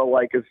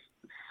 like as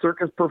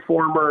circus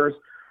performers,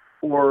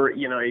 or,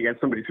 you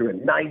got somebody through a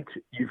night.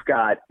 You've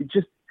got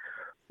just,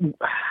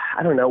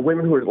 I don't know,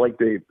 women who are like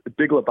the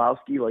Big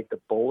Lebowski, like the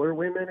bowler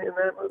women in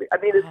that movie. I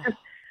mean,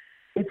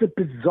 it's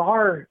a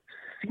bizarre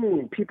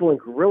scene, people in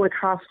gorilla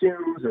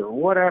costumes or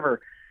whatever.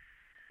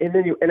 And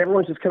then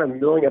everyone's just kind of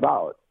milling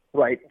about,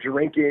 right?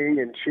 Drinking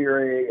and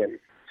cheering. And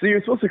so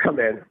you're supposed to come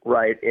in,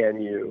 right?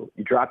 And you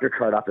drop your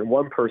card off and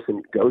one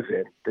person goes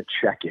in to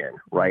check in,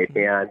 right?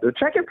 And the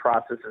check-in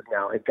process has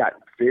gotten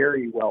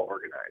very well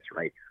organized,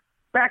 right?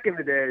 Back in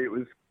the day, it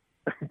was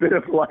a bit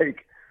of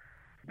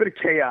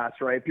chaos,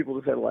 right? People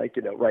just had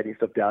writing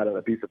stuff down on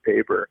a piece of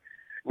paper.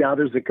 Now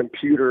there's a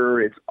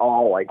computer. It's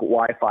all like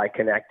Wi-Fi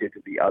connected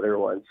to the other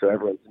one. So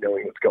everyone's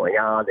knowing what's going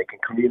on. They can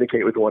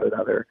communicate with one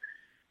another.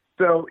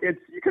 So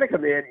you kind of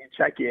come in, you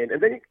check in,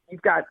 and then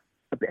you've got,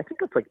 I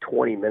think it's like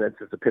 20 minutes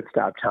as a pit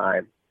stop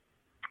time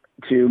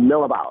to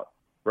mill about,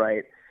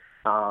 right?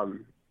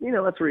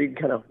 That's where you can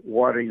kind of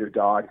water your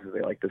dogs, as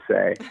they like to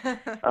say.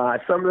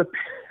 Some of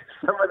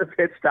the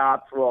pit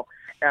stops will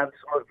have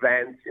some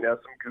events, some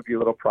goofy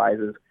little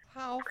prizes.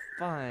 How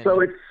fun.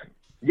 So so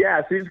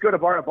you just go to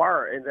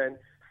bar, and then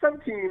some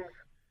teams,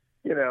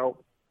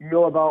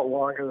 mill about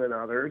longer than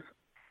others.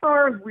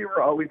 Ours, we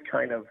were always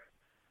kind of,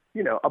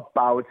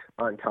 about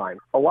on time.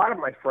 A lot of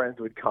my friends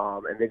would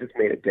come and they just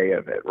made a day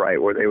of it, right?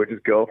 Where they would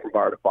just go from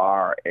bar to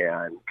bar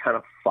and kind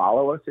of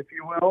follow us, if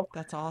you will.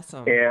 That's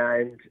awesome.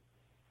 And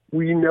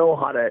we know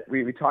how to,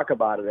 we talk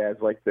about it as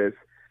like this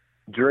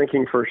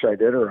drinking for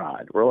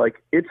Iditarod. We're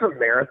like, it's a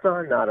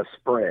marathon, not a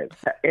sprint.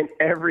 And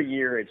every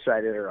year at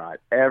Iditarod,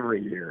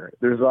 every year,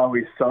 there's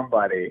always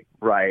somebody,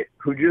 right,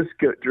 who just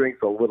drinks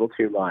a little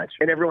too much.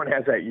 And everyone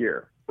has that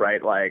year.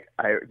 Right, like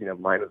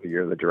mine was the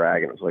year of the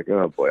dragon. It was like,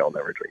 oh boy, I'll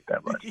never drink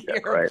that much. Year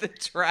right? of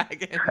the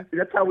dragon.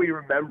 That's how we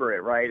remember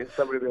it, right? And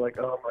somebody will be like,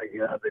 oh my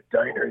god, the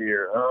diner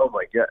year. Oh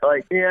my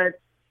god, and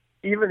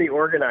even the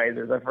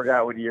organizers, I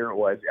forgot what year it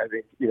was. I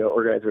think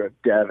organizer of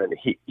Devin,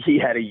 he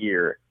had a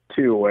year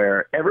too,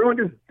 where everyone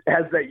just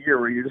has that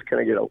year where you just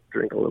kind of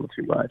drink a little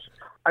too much.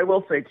 I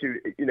will say too,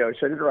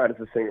 Iditarod is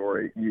a thing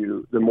where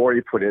the more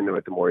you put into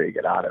it, the more you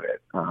get out of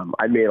it.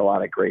 I made a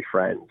lot of great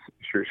friends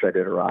through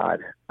Iditarod.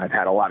 I've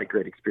had a lot of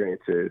great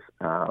experiences.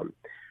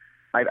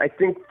 I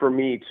think for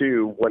me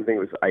too, one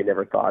thing I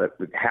never thought it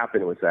would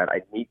happen was that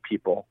I'd meet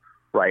people,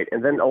 right?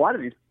 And then a lot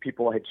of these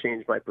people had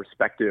changed my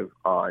perspective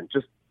on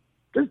just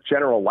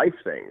general life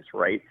things,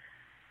 right?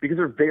 Because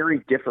they're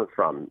very different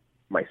from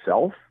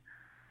myself.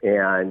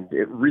 And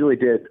it really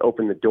did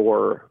open the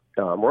door,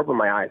 or open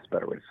my eyes, a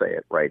better way to say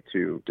it, right,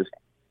 to just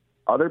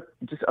other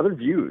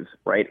views,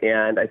 right?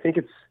 And I think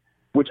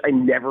which I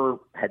never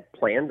had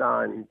planned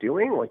on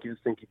doing, like you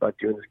just thinking about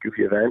doing this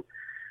goofy event.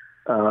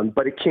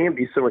 But it can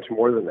be so much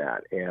more than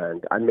that.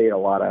 And I made a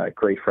lot of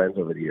great friends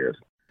over the years.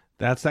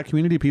 That's that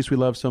community piece we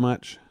love so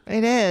much.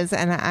 It is.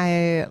 And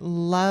I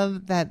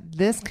love that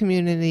this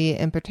community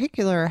in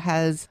particular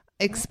has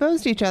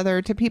exposed each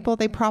other to people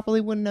they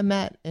probably wouldn't have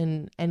met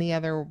in any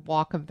other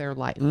walk of their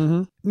life.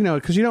 You know,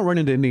 because you don't run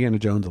into Indiana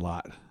Jones a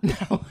lot.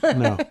 No.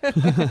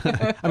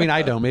 I mean,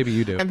 I don't. Maybe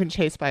you do. I've been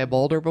chased by a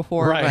boulder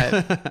before, Right.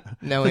 but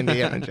no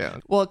Indiana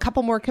Jones. Well, a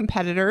couple more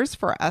competitors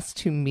for us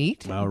to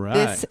meet. All right.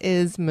 This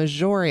is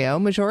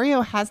Majorio.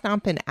 Majorio has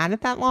not been at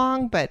it that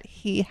long, but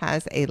he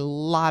has a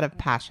lot of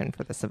passion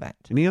for this event.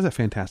 And he has a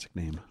fantastic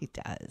name. He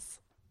does.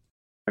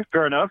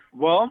 Fair enough.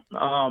 Well,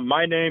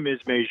 my name is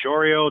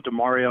Majorio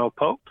DeMario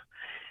Pope.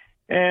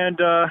 And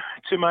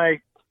to my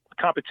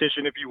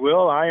competition, if you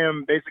will, I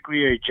am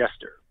basically a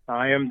jester.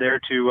 I am there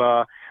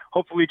to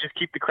hopefully just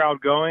keep the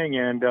crowd going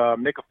and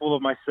make a fool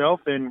of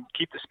myself and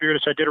keep the spirit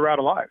of Shaiditarod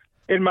alive.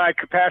 In my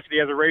capacity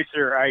as a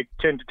racer, I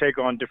tend to take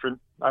on different,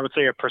 I would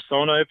say a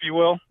persona, if you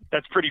will.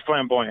 That's pretty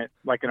flamboyant.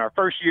 Like in our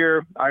first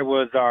year,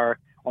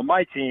 on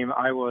my team,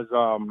 I was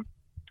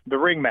the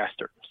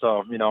ringmaster.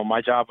 So, you know,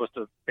 my job was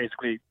to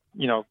basically,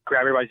 you know,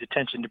 grab everybody's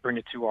attention to bring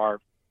it to our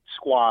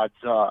squad's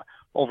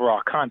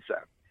overall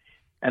concept.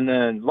 And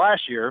then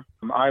last year,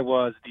 I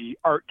was the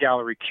art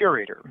gallery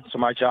curator. So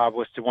my job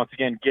was to, once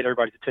again, get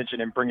everybody's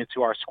attention and bring it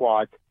to our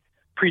squad's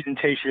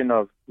presentation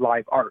of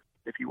live art,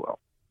 if you will.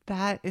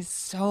 That is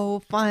so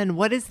fun.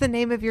 What is the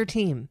name of your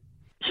team?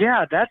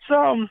 Yeah, that's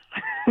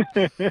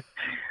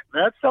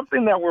that's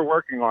something that we're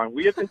working on.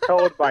 We have been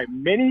told by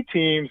many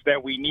teams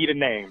that we need a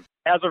name.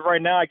 As of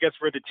right now, I guess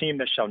we're the team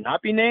that shall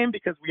not be named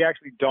because we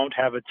actually don't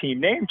have a team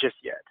name just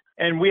yet.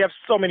 And we have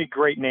so many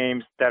great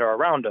names that are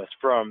around us,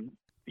 from,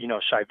 you know,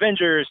 Shy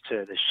Avengers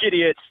to the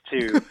Shitiots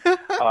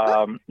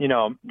to, you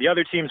know, the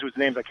other teams whose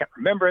names I can't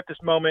remember at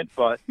this moment.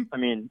 But, I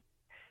mean,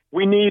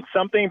 we need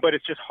something, but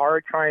it's just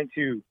hard trying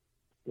to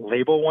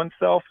label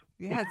oneself.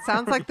 Yeah, it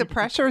sounds like the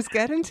pressure is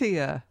getting to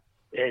you.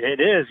 It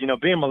is, you know,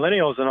 being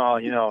millennials and all,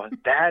 you know,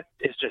 that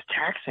is just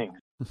taxing.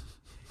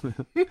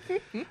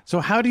 So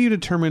how do you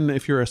determine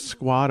if you're a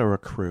squad or a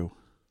crew?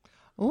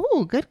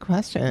 Oh, good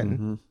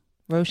question.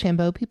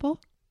 Rochambeau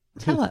people,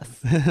 tell us.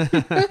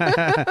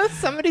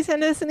 Somebody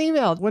send us an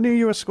email. When are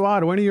you a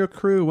squad? When are you a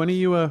crew? When are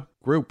you a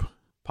group?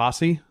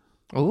 Posse?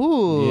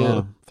 Ooh.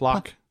 Yeah.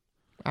 Flock?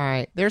 All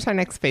right. There's our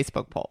next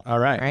Facebook poll. All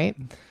right. Right?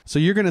 So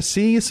you're going to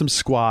see some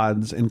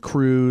squads and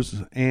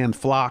crews and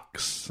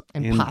flocks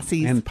And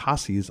posses. and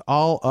posses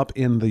all up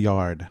in the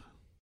yard.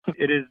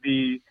 It is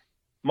the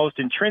most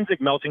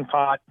intrinsic melting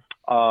pot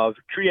of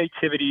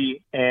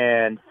creativity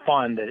and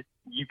fun that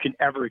you can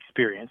ever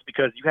experience,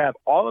 because you have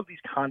all of these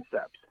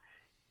concepts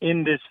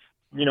in this,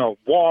 you know,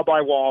 wall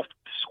by wall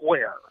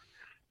square,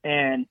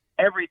 and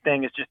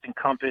everything is just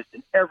encompassed,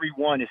 and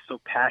everyone is so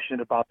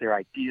passionate about their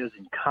ideas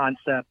and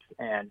concepts,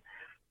 and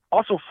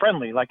also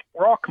friendly. Like,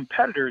 we're all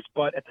competitors,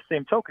 but at the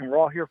same token, we're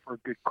all here for a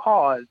good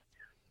cause,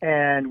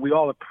 and we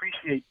all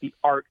appreciate the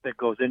art that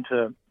goes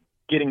into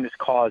getting this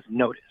cause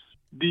noticed.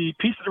 The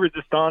piece of the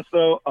resistance,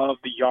 though, of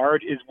the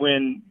yard is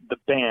when the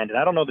band, and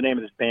I don't know the name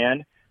of this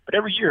band, but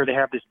every year they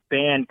have this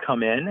band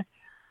come in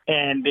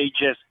and they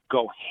just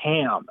go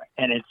ham.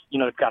 And it's, you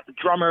know, they've got the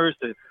drummers,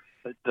 the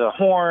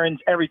horns,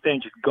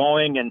 everything just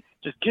going and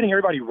just getting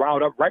everybody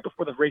riled up right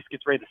before the race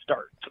gets ready to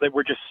start. So that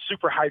we're just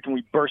super hyped when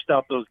we burst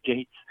out those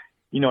gates,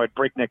 you know, at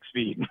breakneck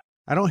speed.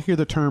 I don't hear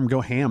the term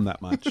go ham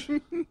that much.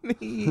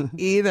 Me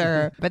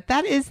either. But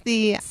that is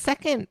the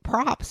second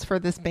props for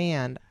this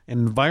band.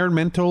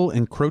 Environmental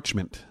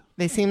encroachment.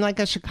 They seem like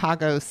a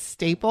Chicago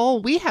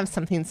staple. We have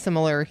something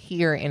similar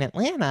here in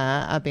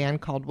Atlanta, a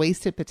band called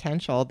Wasted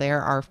Potential.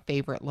 They're our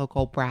favorite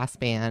local brass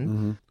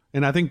band.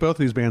 And I think both of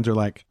these bands are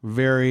like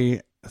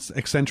very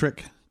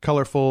eccentric,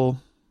 colorful.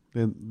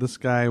 And this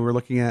guy we're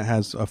looking at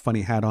has a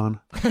funny hat on,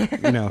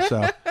 you know,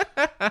 so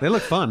they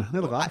look fun. They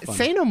look a lot of fun.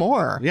 Say no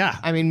more. Yeah.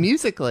 I mean,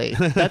 musically,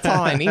 that's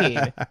all I need.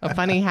 A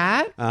funny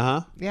hat?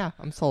 Uh-huh. Yeah,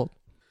 I'm sold.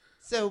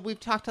 So we've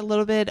talked a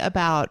little bit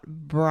about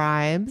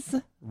bribes,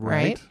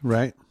 right?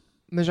 Right.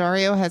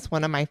 Majorio has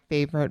one of my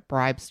favorite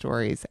bribe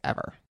stories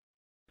ever.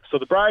 So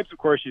the bribes, of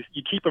course,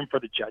 you keep them for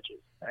the judges.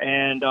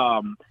 And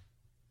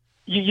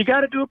you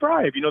got to do a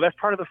bribe. You know, that's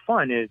part of the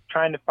fun, is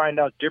trying to find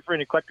out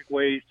different eclectic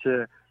ways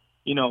to,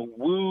 you know,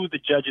 woo the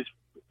judges,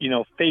 you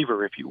know,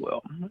 favor, if you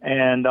will.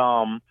 And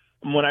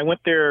when I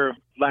went there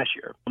last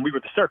year, we were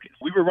at the circus.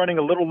 We were running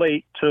a little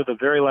late to the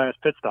very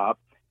last pit stop.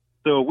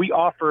 So we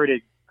offered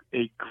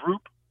a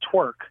group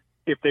twerk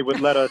if they would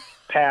let us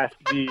pass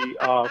the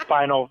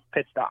final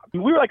pit stop. We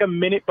were like a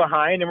minute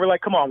behind, and we're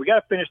like, come on, we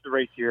got to finish the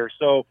race here.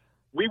 So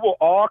we will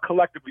all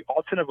collectively,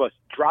 all 10 of us,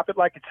 drop it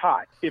like it's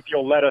hot if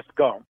you'll let us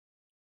go.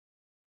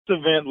 This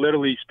event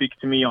literally speaks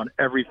to me on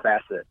every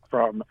facet,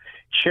 from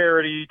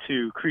charity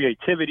to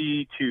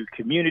creativity to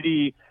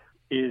community,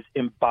 is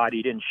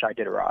embodied in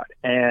Shaiditarod.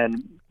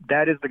 And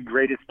that is the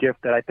greatest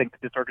gift that I think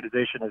that this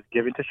organization has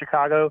given to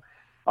Chicago,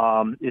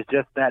 is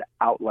just that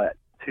outlet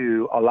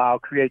to allow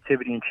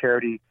creativity and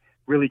charity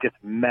really just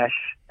mesh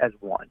as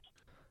one.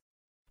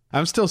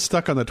 I'm still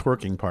stuck on the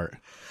twerking part.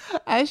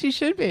 As you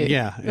should be.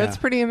 Yeah. That's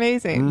pretty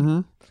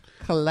amazing.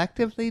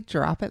 Collectively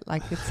drop it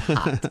like it's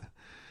hot.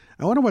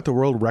 I wonder what the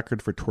world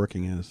record for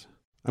twerking is.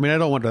 I mean, I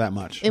don't wonder that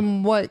much.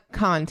 In what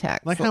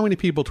context? Like how many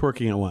people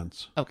twerking at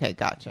once? Okay,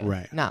 gotcha.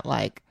 Right. Not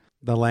like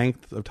The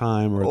length of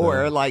time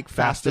or the like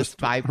fastest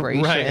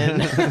vibration.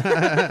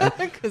 Right.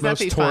 Because that'd Most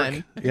be torque.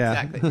 fun.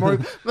 Yeah.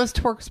 Exactly. Most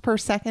torques per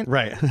second.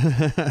 Right.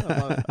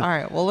 All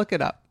right, we'll look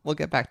it up. We'll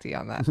get back to you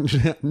on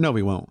that. No,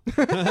 we won't.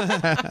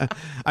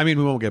 I mean,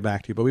 we won't get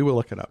back to you, but we will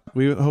look it up.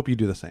 We hope you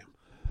do the same.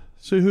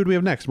 So who do we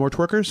have next? More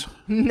twerkers?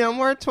 No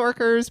more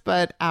twerkers,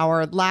 but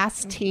our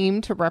last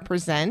team to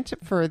represent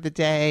for the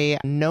day,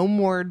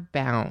 Gnomeward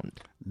Bound.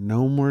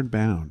 Gnomeward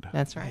Bound.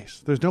 That's right.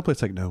 Nice. There's no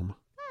place like Gnome.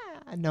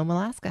 Nome,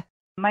 Alaska.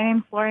 My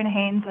name's Lauren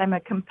Haynes. I'm a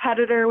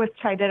competitor with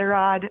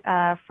Chiditarod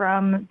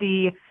from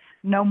the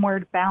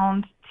Gnomeward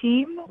Bound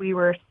team. We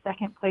were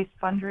second place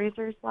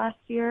fundraisers last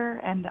year,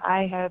 and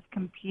I have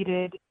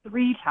competed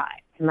 3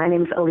 times. My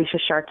name is Alicia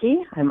Sharkey.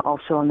 I'm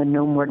also on the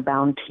Gnomeward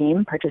Bound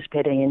team,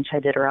 participating in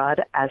Chiditarod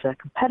as a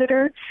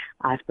competitor.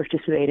 I've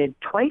participated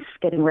twice,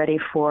 getting ready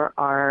for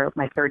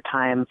my 3rd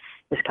time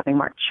this coming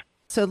March.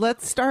 So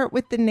let's start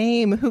with the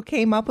name. Who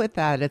came up with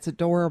that? It's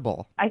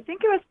adorable. I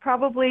think it was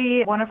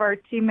probably one of our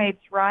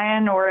teammates,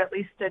 Ryan, or at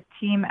least a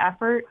team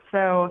effort.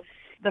 So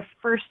the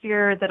first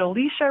year that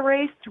Alicia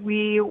raced,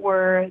 we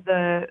were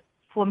the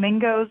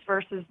flamingos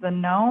versus the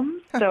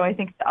gnomes. So I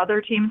think the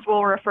other teams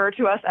will refer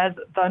to us as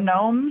the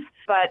gnomes.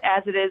 But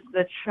as it is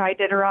the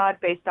Chiditarod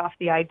based off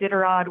the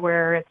Iditarod,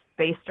 where it's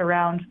based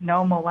around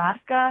Nome,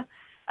 Alaska,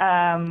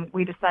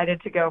 we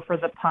decided to go for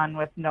the pun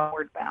with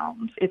Gnomeward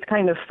Bound. It's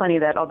kind of funny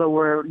that although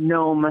we're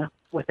Gnome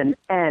with an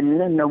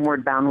N,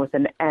 Gnomeward Bound with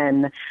an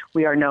N,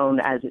 we are known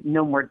as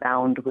Gnomeward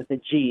Bound with a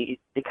G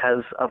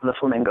because of the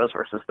flamingos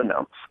versus the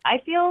gnomes. I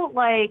feel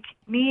like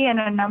me and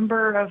a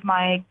number of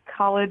my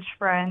college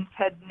friends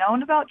had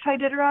known about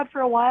Chiditarod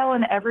for a while,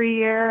 and every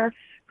year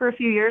for a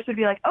few years we'd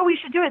be like, oh, we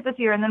should do it this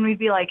year. And then we'd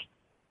be like,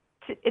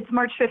 it's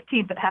March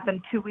 15th. It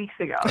happened 2 weeks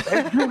ago.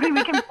 There's no way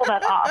we can pull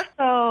that off.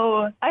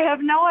 So I have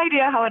no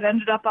idea how it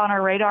ended up on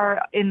our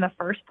radar in the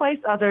first place,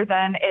 other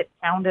than it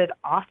sounded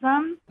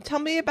awesome. Tell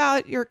me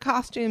about your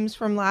costumes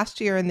from last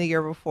year and the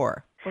year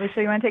before.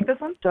 Alicia, you want to take this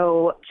one?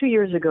 So 2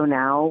 years ago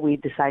now, we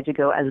decided to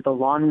go as the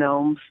lawn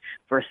gnomes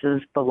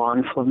versus the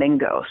lawn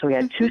flamingo. So we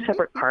had 2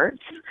 separate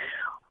parts.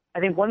 I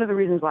think one of the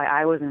reasons why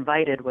I was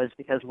invited was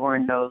because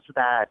Lauren knows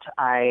that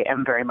I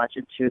am very much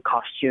into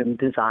costume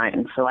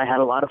design. So I had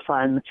a lot of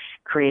fun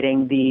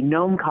creating the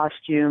gnome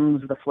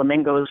costumes. The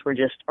flamingos were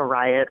just a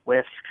riot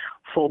with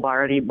full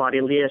body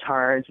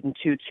leotards and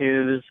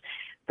tutus,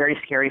 very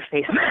scary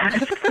face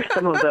masks for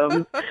some of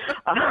them.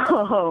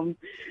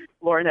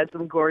 Lauren had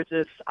some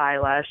gorgeous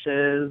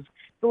eyelashes.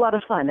 It was a lot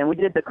of fun. And we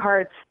did the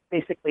carts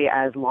basically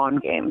as lawn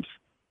games.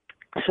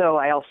 So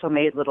I also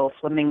made little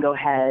flamingo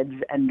heads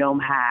and gnome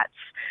hats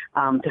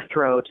to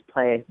throw to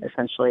play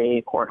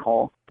essentially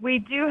cornhole. We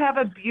do have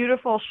a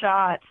beautiful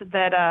shot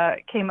that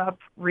came up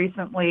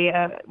recently.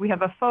 We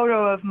have a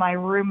photo of my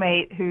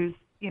roommate who's,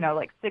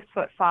 like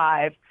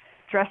 6'5",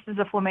 dressed as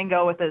a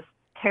flamingo with this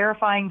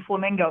terrifying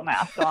flamingo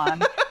mask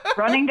on,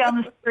 running down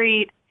the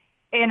street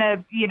in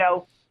a,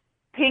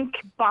 pink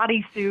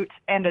bodysuit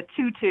and a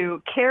tutu,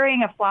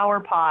 carrying a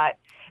flower pot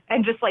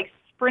and just like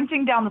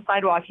sprinting down the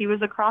sidewalk. He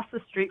was across the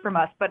street from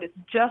us, but it's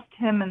just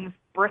him and this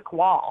brick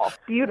wall.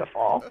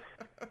 Beautiful.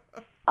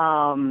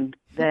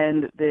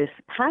 Then this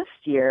past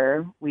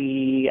year,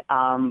 we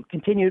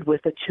continued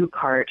with the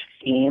 2-cart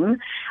theme,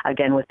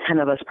 again with 10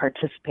 of us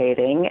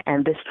participating,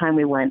 and this time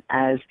we went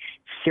as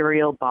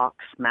cereal box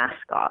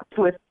mascots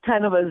with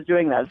 10 of us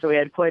doing that. So we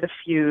had quite a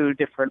few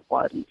different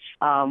ones.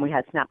 We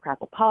had Snap,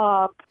 Crackle,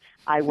 Pop.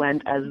 I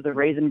went as the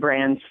Raisin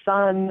Bran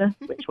son,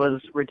 which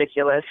was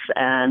ridiculous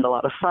and a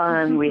lot of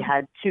fun. We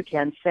had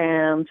Toucan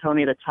Sam,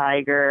 Tony the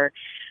Tiger,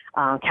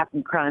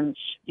 Captain Crunch,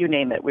 you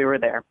name it, we were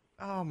there.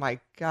 Oh my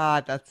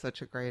God, that's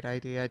such a great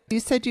idea.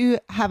 You said you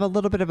have a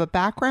little bit of a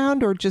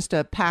background or just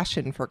a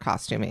passion for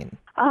costuming?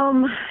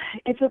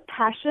 It's a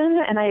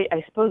passion, and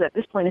I suppose at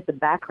this point it's a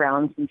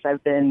background since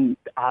I've been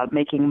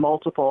making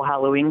multiple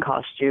Halloween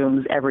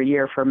costumes every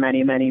year for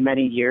many, many,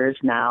 many years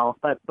now.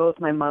 But both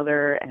my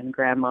mother and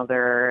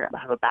grandmother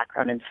have a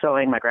background in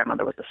sewing. My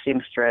grandmother was a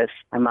seamstress.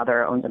 My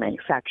mother owns a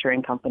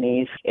manufacturing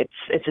company. It's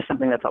just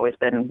something that's always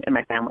been in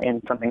my family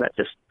and something that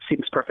just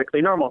seems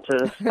perfectly normal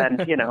to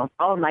spend,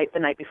 all night the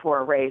night before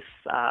a race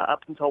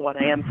up until 1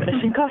 a.m.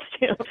 finishing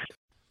costumes.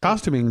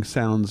 Costuming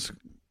sounds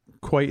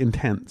quite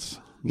intense.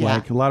 Yeah.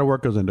 Like a lot of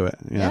work goes into it.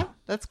 Yeah,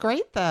 that's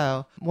great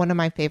though. One of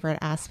my favorite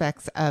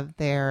aspects of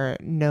their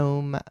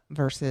gnome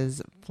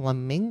versus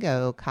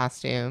flamingo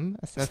costume.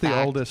 It's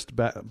the oldest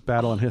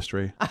battle in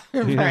history.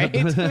 Right.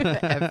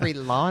 Every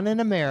lawn in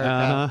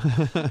America.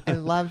 Uh-huh. I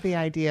love the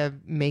idea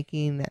of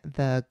making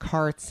the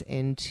carts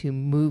into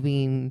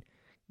moving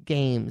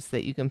games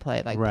that you can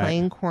play, like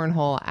playing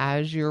cornhole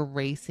as you're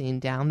racing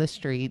down the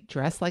street,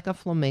 dressed like a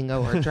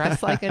flamingo or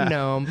dressed like a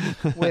gnome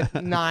with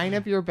 9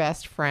 of your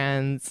best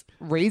friends,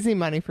 raising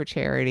money for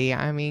charity.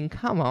 I mean,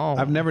 come on.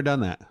 I've never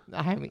done that.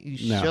 I mean, you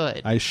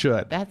should. I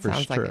should. That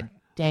sounds like a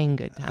dang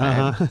good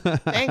time.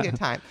 Dang good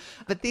time.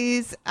 But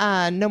these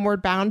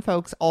Gnomeward Bound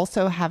folks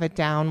also have it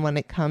down when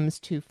it comes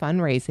to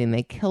fundraising.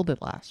 They killed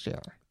it last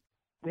year.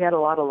 we had a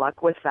lot of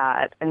luck with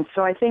that. And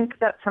so I think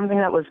that's something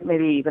that was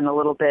maybe even a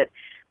little bit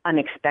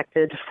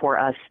unexpected for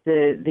us.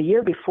 The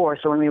year before,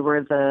 so when we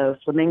were the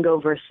Flamingo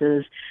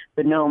versus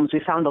the Gnomes, we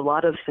found a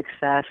lot of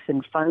success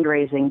in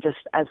fundraising just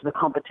as the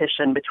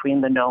competition between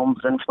the Gnomes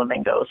and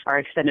Flamingos. Our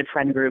extended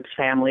friend groups,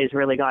 families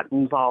really got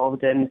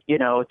involved in,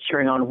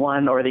 cheering on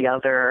one or the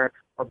other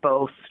or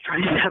both,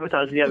 trying to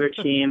sabotage the other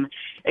team,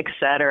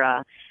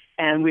 etc.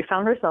 And we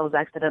found ourselves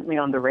accidentally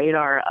on the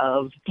radar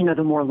of,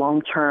 the more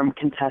long-term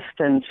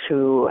contestants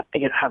who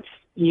have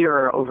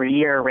year over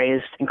year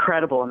raised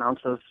incredible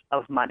amounts of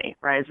money,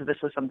 right? So this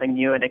was something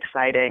new and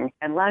exciting.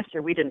 And last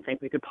year, we didn't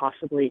think we could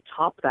possibly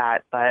top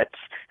that.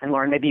 And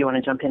Lauren, maybe you want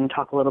to jump in and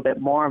talk a little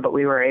bit more, but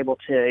we were able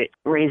to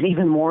raise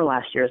even more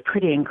last year. It's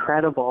pretty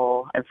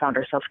incredible, and found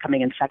ourselves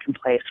coming in second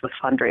place with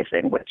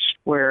fundraising, which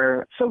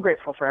we're so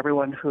grateful for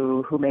everyone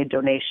who made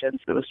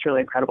donations. It was truly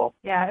incredible.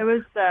 Yeah, it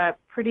was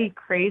pretty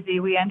crazy.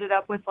 We ended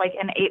up with like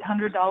an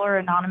 $800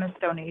 anonymous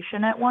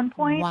donation at one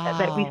point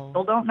that we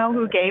still don't know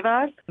who gave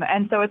us.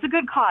 And so it's a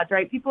good cause,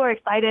 right? People are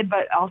excited,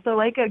 but also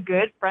like a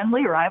good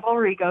friendly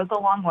rivalry goes a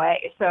long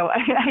way. So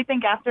I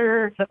think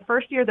after the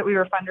first year that we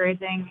were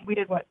fundraising, we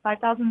did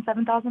 $5,000,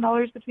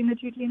 $7,000 between the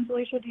two teams,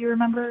 Alicia? Do you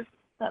remember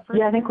that first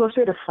year? I think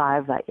closer to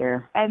 5 that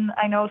year. And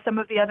I know some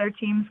of the other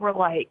teams were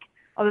like,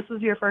 oh, this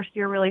was your first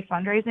year really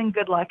fundraising.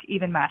 Good luck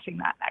even matching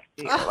that next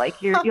year.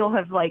 Like you'll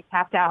have like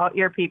tapped out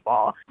your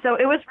people. So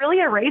it was really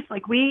a race.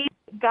 Like we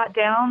got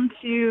down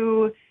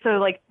to,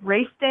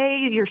 race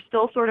day, you're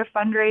still sort of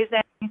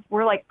fundraising.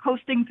 We're like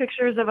posting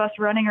pictures of us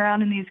running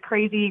around in these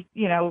crazy,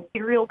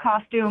 cereal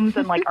costumes,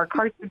 and like our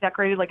carts were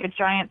decorated like a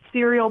giant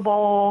cereal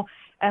bowl.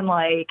 And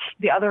like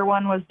the other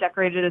one was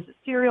decorated as a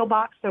cereal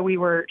box. So we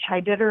were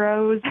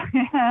Chiditeros.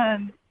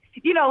 And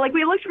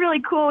we looked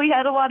really cool. We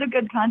had a lot of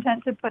good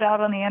content to put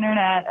out on the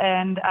internet.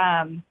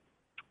 And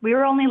we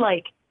were only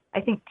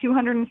I think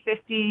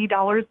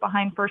 $250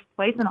 behind first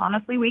place. And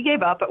honestly, we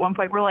gave up at one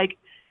point. We're like,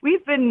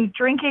 we've been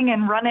drinking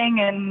and running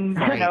and,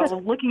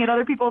 looking at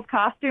other people's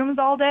costumes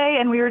all day.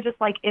 And we were just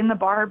in the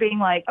bar being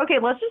like, okay,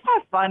 let's just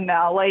have fun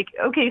now.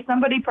 Okay,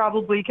 somebody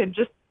probably could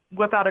just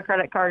whip out a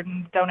credit card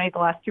and donate the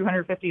last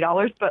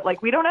 $250.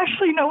 But we don't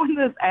actually know when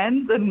this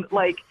ends. And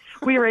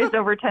we raised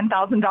over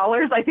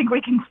 $10,000. I think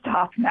we can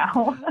stop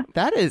now.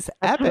 That is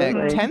epic.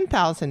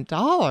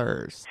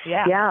 $10,000.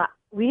 Yeah. Yeah.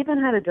 We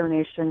even had a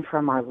donation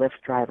from our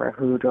Lyft driver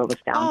who drove us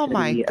down to the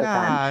event. Oh my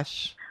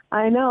gosh.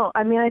 I know.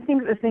 I mean, I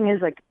think the thing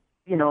is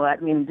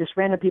just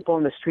random people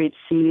in the street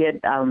see it.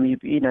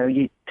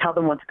 You tell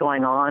them what's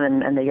going on,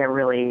 and they get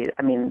really,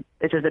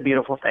 it's just a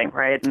beautiful thing,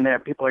 right? And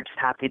people are just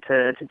happy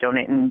to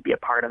donate and be a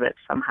part of it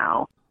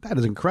somehow. That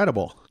is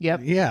incredible.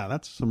 Yep. Yeah,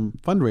 that's some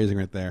fundraising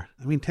right there.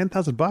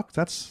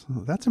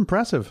 $10,000, that's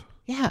impressive.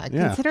 Yeah,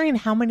 considering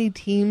how many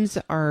teams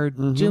are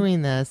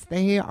doing this,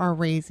 they are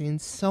raising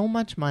so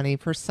much money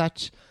for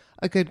such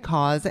a good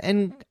cause,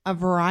 and a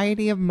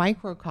variety of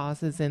micro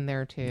causes in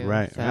there too.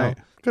 Right, right.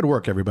 Good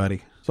work,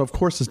 everybody. So, of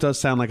course, this does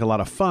sound like a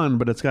lot of fun,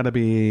 but it's got to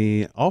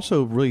be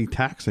also really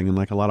taxing and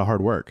a lot of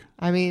hard work.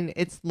 I mean,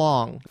 it's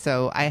long.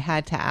 So I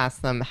had to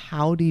ask them,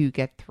 how do you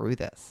get through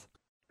this?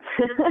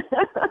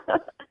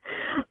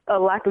 A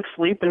lack of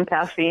sleep and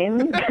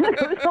caffeine.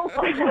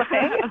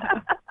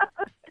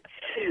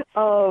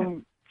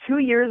 2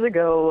 years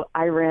ago,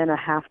 I ran a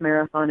half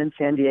marathon in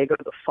San Diego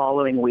the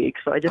following week,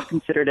 so I just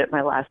considered it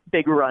my last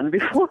big run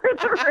before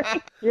the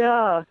race.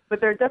 Yeah, but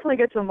there definitely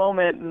gets a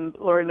moment, and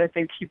Lauren, I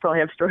think you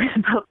probably have stories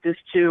about this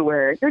too,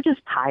 where you're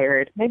just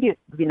tired. Maybe it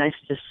would be nice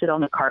to just sit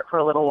on the cart for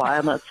a little while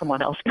and let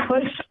someone else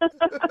push.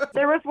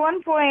 There was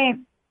one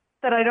point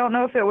that I don't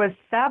know if it was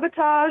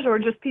sabotage or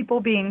just people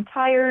being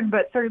tired,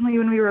 but certainly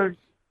when we were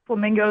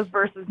Flamingos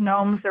versus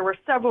Gnomes, there were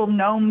several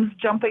Gnomes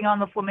jumping on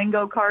the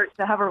Flamingo cart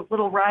to have a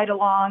little ride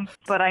along.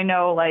 But I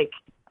know,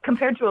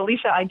 compared to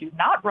Alicia, I do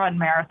not run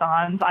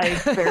marathons.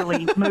 I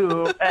barely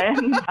move.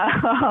 And,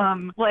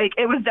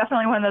 it was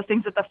definitely one of those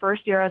things that the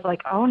first year I was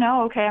like, oh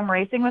no, okay, I'm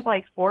racing with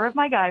 4 of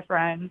my guy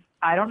friends.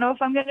 I don't know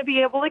if I'm going to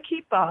be able to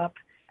keep up.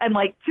 And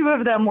 2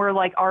 of them were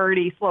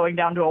already slowing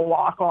down to a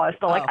walk while I was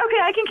still okay,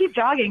 I can keep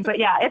jogging. But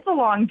yeah, it's a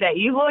long day.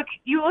 You look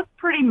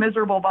pretty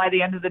miserable by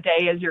the end of the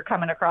day as you're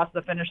coming across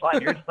the finish line.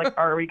 You're just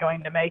are we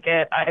going to make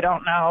it? I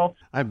don't know.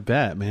 I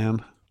bet,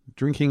 man.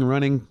 Drinking,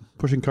 running,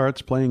 pushing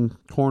carts, playing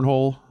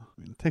cornhole,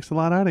 it takes a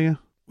lot out of you.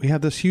 We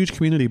have this huge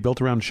community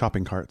built around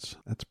shopping carts.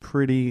 That's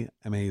pretty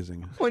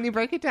amazing. When you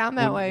break it down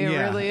that way, it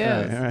really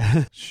is.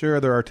 Right.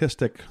 Sure, they're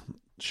artistic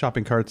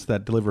shopping carts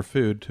that deliver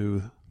food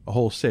to a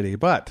whole city,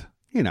 but,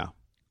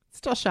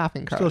 Still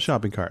shopping carts. Still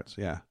shopping carts,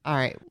 yeah. All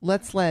right.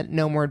 Let's let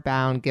Gnomeward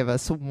Bound give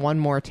us one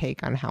more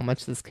take on how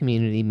much this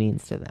community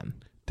means to them.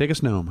 Take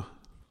us, Gnome.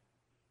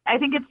 I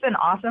think it's been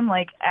awesome.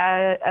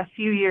 A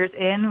few years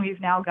in, we've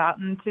now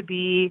gotten to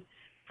be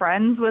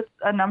friends with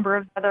a number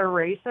of other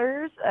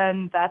racers,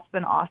 and that's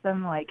been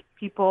awesome.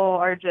 People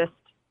are just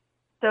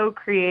so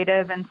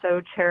creative and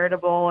so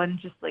charitable and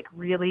just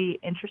really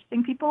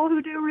interesting people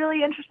who do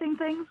really interesting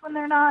things when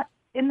they're not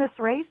in this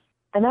race.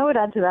 And I would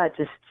add to that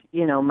just,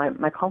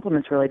 my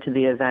compliments really to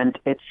the event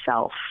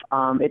itself.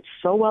 It's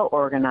so well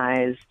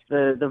organized.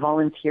 The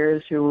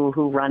volunteers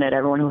who run it,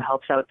 everyone who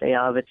helps out day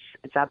of, it's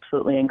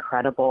absolutely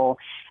incredible.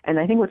 And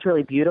I think what's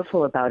really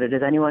beautiful about it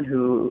is anyone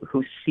who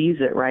sees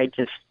it, right,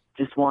 just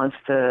wants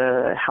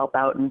to help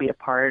out and be a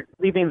part.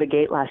 Leaving the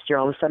gate last year,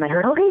 all of a sudden I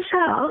heard,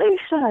 Alicia.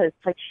 It's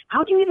like,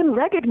 how do you even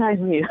recognize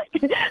me?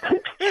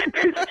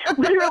 There's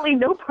literally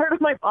no part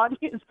of my body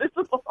is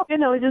visible.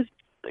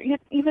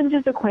 Even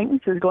just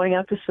acquaintances going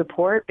out to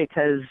support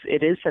because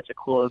it is such a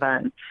cool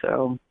event.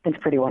 So it's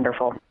pretty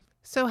wonderful.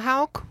 So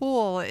how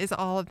cool is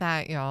all of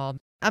that, y'all?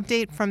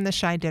 Update from the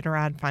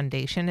Iditarod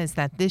Foundation is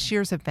that this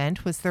year's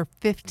event was their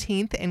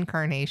 15th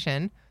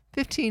incarnation.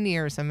 15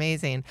 years,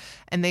 amazing.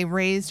 And they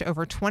raised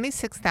over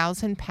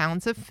 26,000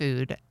 pounds of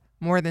food,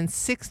 more than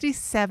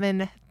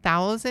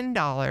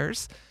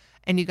 $67,000.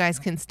 And you guys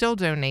can still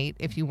donate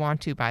if you want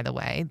to, by the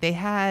way. They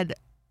had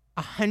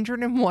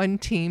 101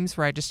 teams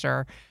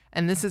register.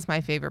 And this is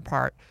my favorite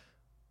part.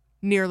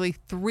 Nearly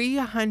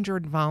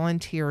 300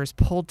 volunteers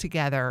pulled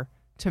together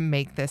to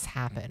make this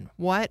happen.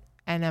 What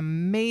an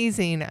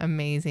amazing,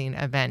 amazing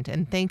event.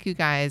 And thank you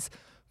guys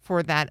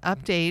for that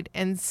update.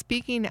 And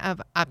speaking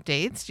of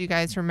updates, do you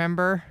guys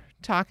remember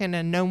talking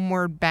to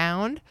Homeward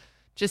Bound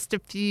just a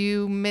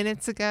few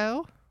minutes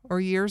ago or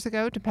years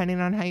ago,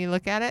 depending on how you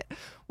look at it?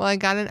 Well, I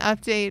got an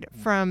update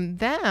from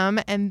them,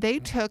 and they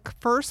took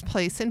first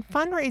place in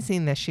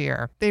fundraising this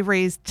year. They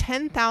raised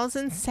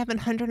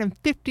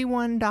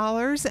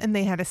 $10,751, and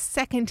they had a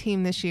second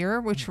team this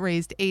year, which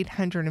raised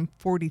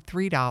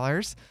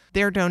 $843.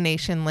 Their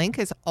donation link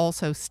is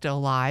also still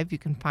live. You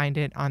can find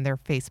it on their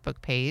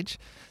Facebook page.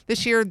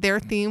 This year, their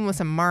theme was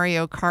a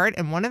Mario Kart,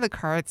 and one of the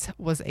carts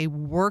was a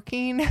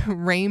working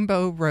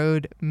Rainbow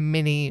Road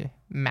mini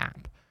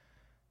map.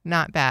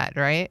 Not bad,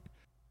 right?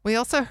 We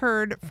also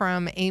heard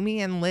from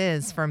Amy and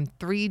Liz from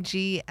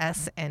 3G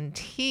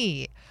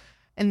S&T,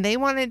 and they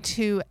wanted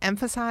to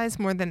emphasize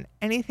more than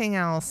anything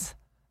else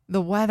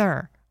the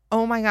weather.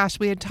 Oh my gosh,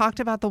 we had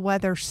talked about the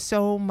weather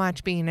so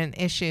much being an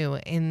issue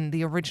in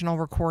the original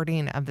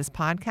recording of this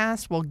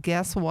podcast. Well,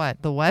 guess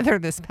what? The weather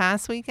this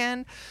past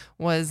weekend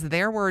was,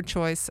 their word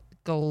choice,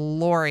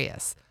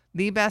 glorious.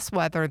 The best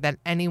weather that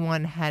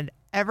anyone had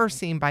ever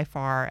seen by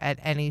far at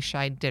any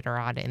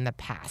Iditarod in the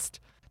past.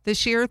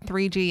 This year,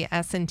 3G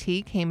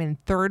S&T came in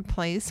third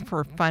place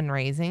for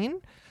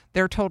fundraising.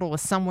 Their total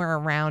was somewhere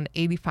around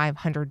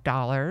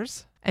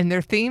 $8,500. And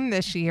their theme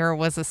this year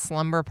was a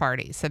slumber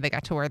party. So they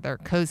got to wear their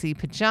cozy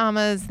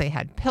pajamas, they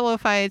had pillow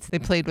fights, they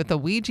played with a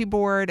Ouija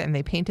board, and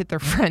they painted their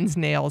friends'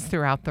 nails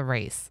throughout the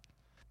race.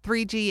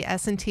 3G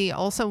S&T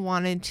also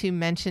wanted to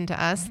mention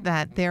to us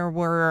that there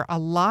were a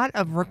lot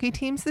of rookie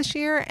teams this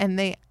year, and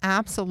they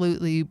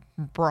absolutely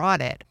brought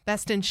it.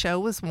 Best in Show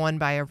was won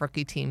by a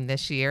rookie team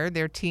this year.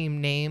 Their team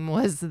name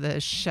was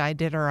the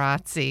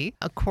Shiditarazzi.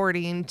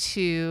 According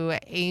to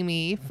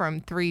Amy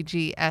from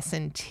 3G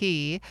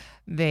S&T,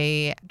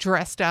 they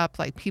dressed up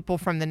like people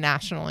from the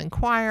National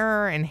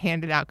Enquirer and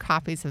handed out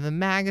copies of the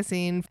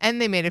magazine,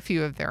 and they made a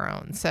few of their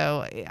own.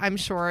 So I'm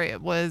sure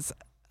it was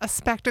a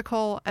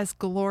spectacle as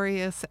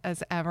glorious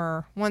as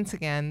ever. Once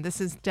again, this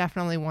is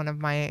definitely one of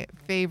my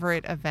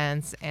favorite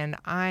events, and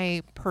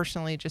I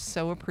personally just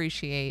so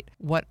appreciate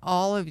what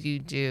all of you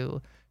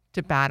do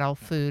to battle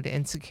food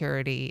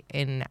insecurity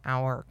in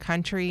our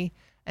country,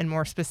 and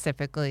more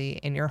specifically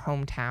in your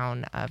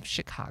hometown of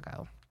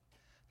Chicago.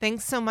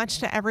 Thanks so much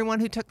to everyone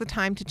who took the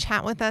time to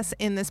chat with us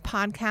in this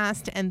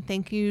podcast, and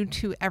thank you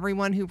to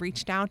everyone who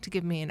reached out to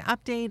give me an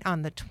update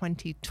on the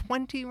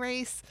 2020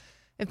 race.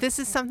 If this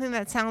is something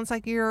that sounds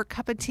like your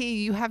cup of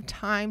tea, you have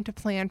time to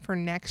plan for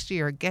next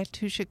year. Get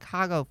to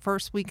Chicago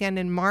first weekend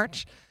in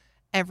March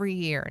every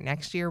year.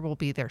 Next year will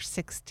be their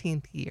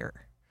 16th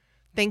year.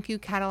 Thank you,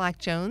 Cadillac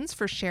Jones,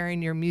 for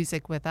sharing your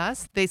music with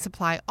us. They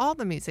supply all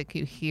the music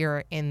you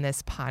hear in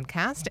this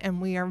podcast,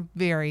 and we are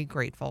very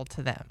grateful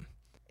to them.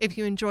 If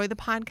you enjoy the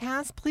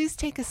podcast, please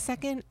take a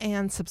second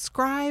and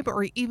subscribe,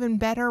 or even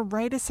better,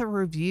 write us a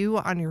review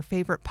on your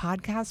favorite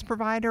podcast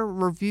provider.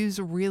 Reviews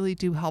really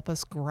do help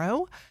us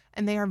grow,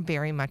 and they are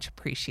very much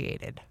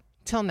appreciated.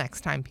 Till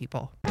next time,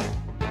 people.